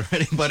us or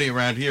anybody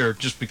around here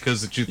just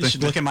because that you think. You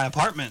should look at my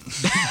apartment.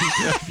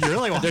 If you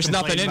really want There's to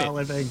nothing in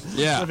about it.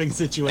 Living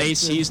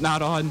situation. AC's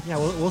not on. Yeah,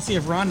 we'll see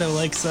if Rondo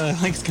likes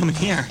coming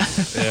here.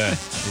 Yeah.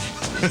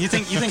 You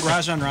think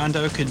Rajon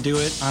Rondo could do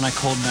it on a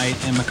cold night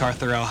in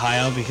MacArthur,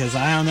 Ohio? Because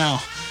I don't know.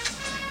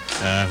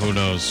 Who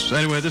knows?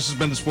 Anyway, this has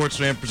been the Sports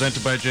Fan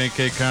presented by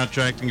J&K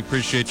Contracting.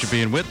 Appreciate you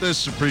being with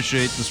us.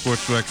 Appreciate the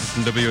sports director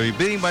from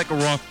WAB, Michael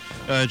Roth,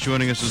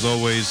 joining us as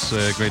always.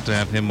 Great to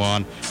have him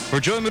on. For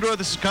Joey Medora,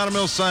 this is Connor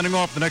Mills signing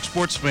off. The next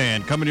Sports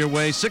Fan coming your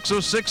way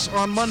 6:06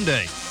 on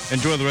Monday.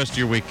 Enjoy the rest of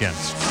your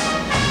weekends.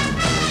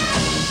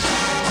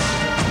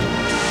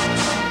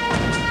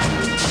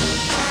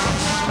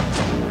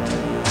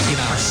 In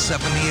our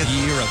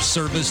 70th year of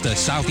service to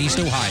Southeast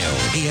Ohio,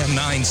 AM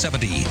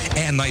 970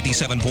 and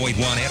 97.1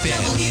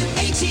 FM.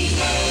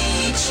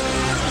 WATH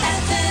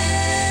FM.